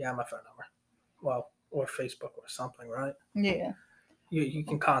know, you have my phone number. Well, or Facebook or something, right? Yeah. You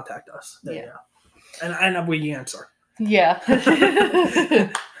can contact us. There you go. And we answer. Yeah.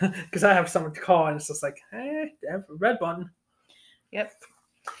 Because I have someone to call, and it's just like, hey, red button. Yep.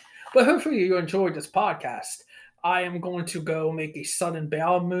 But hopefully you enjoyed this podcast. I am going to go make a sudden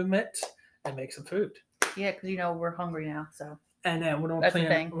bowel movement and make some food. Yeah, because we're hungry now, so. And then we're gonna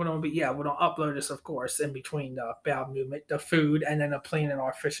upload this, of course, in between the bowel movement, the food, and then planning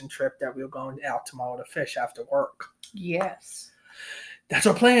our fishing trip that we're going out tomorrow to fish after work. Yes. That's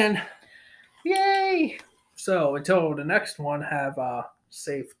our plan. Yay! So until the next one, have a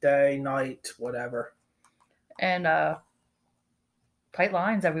safe day, night, whatever. And Tight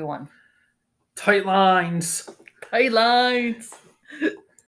lines, everyone. Tight lines. Tight lines.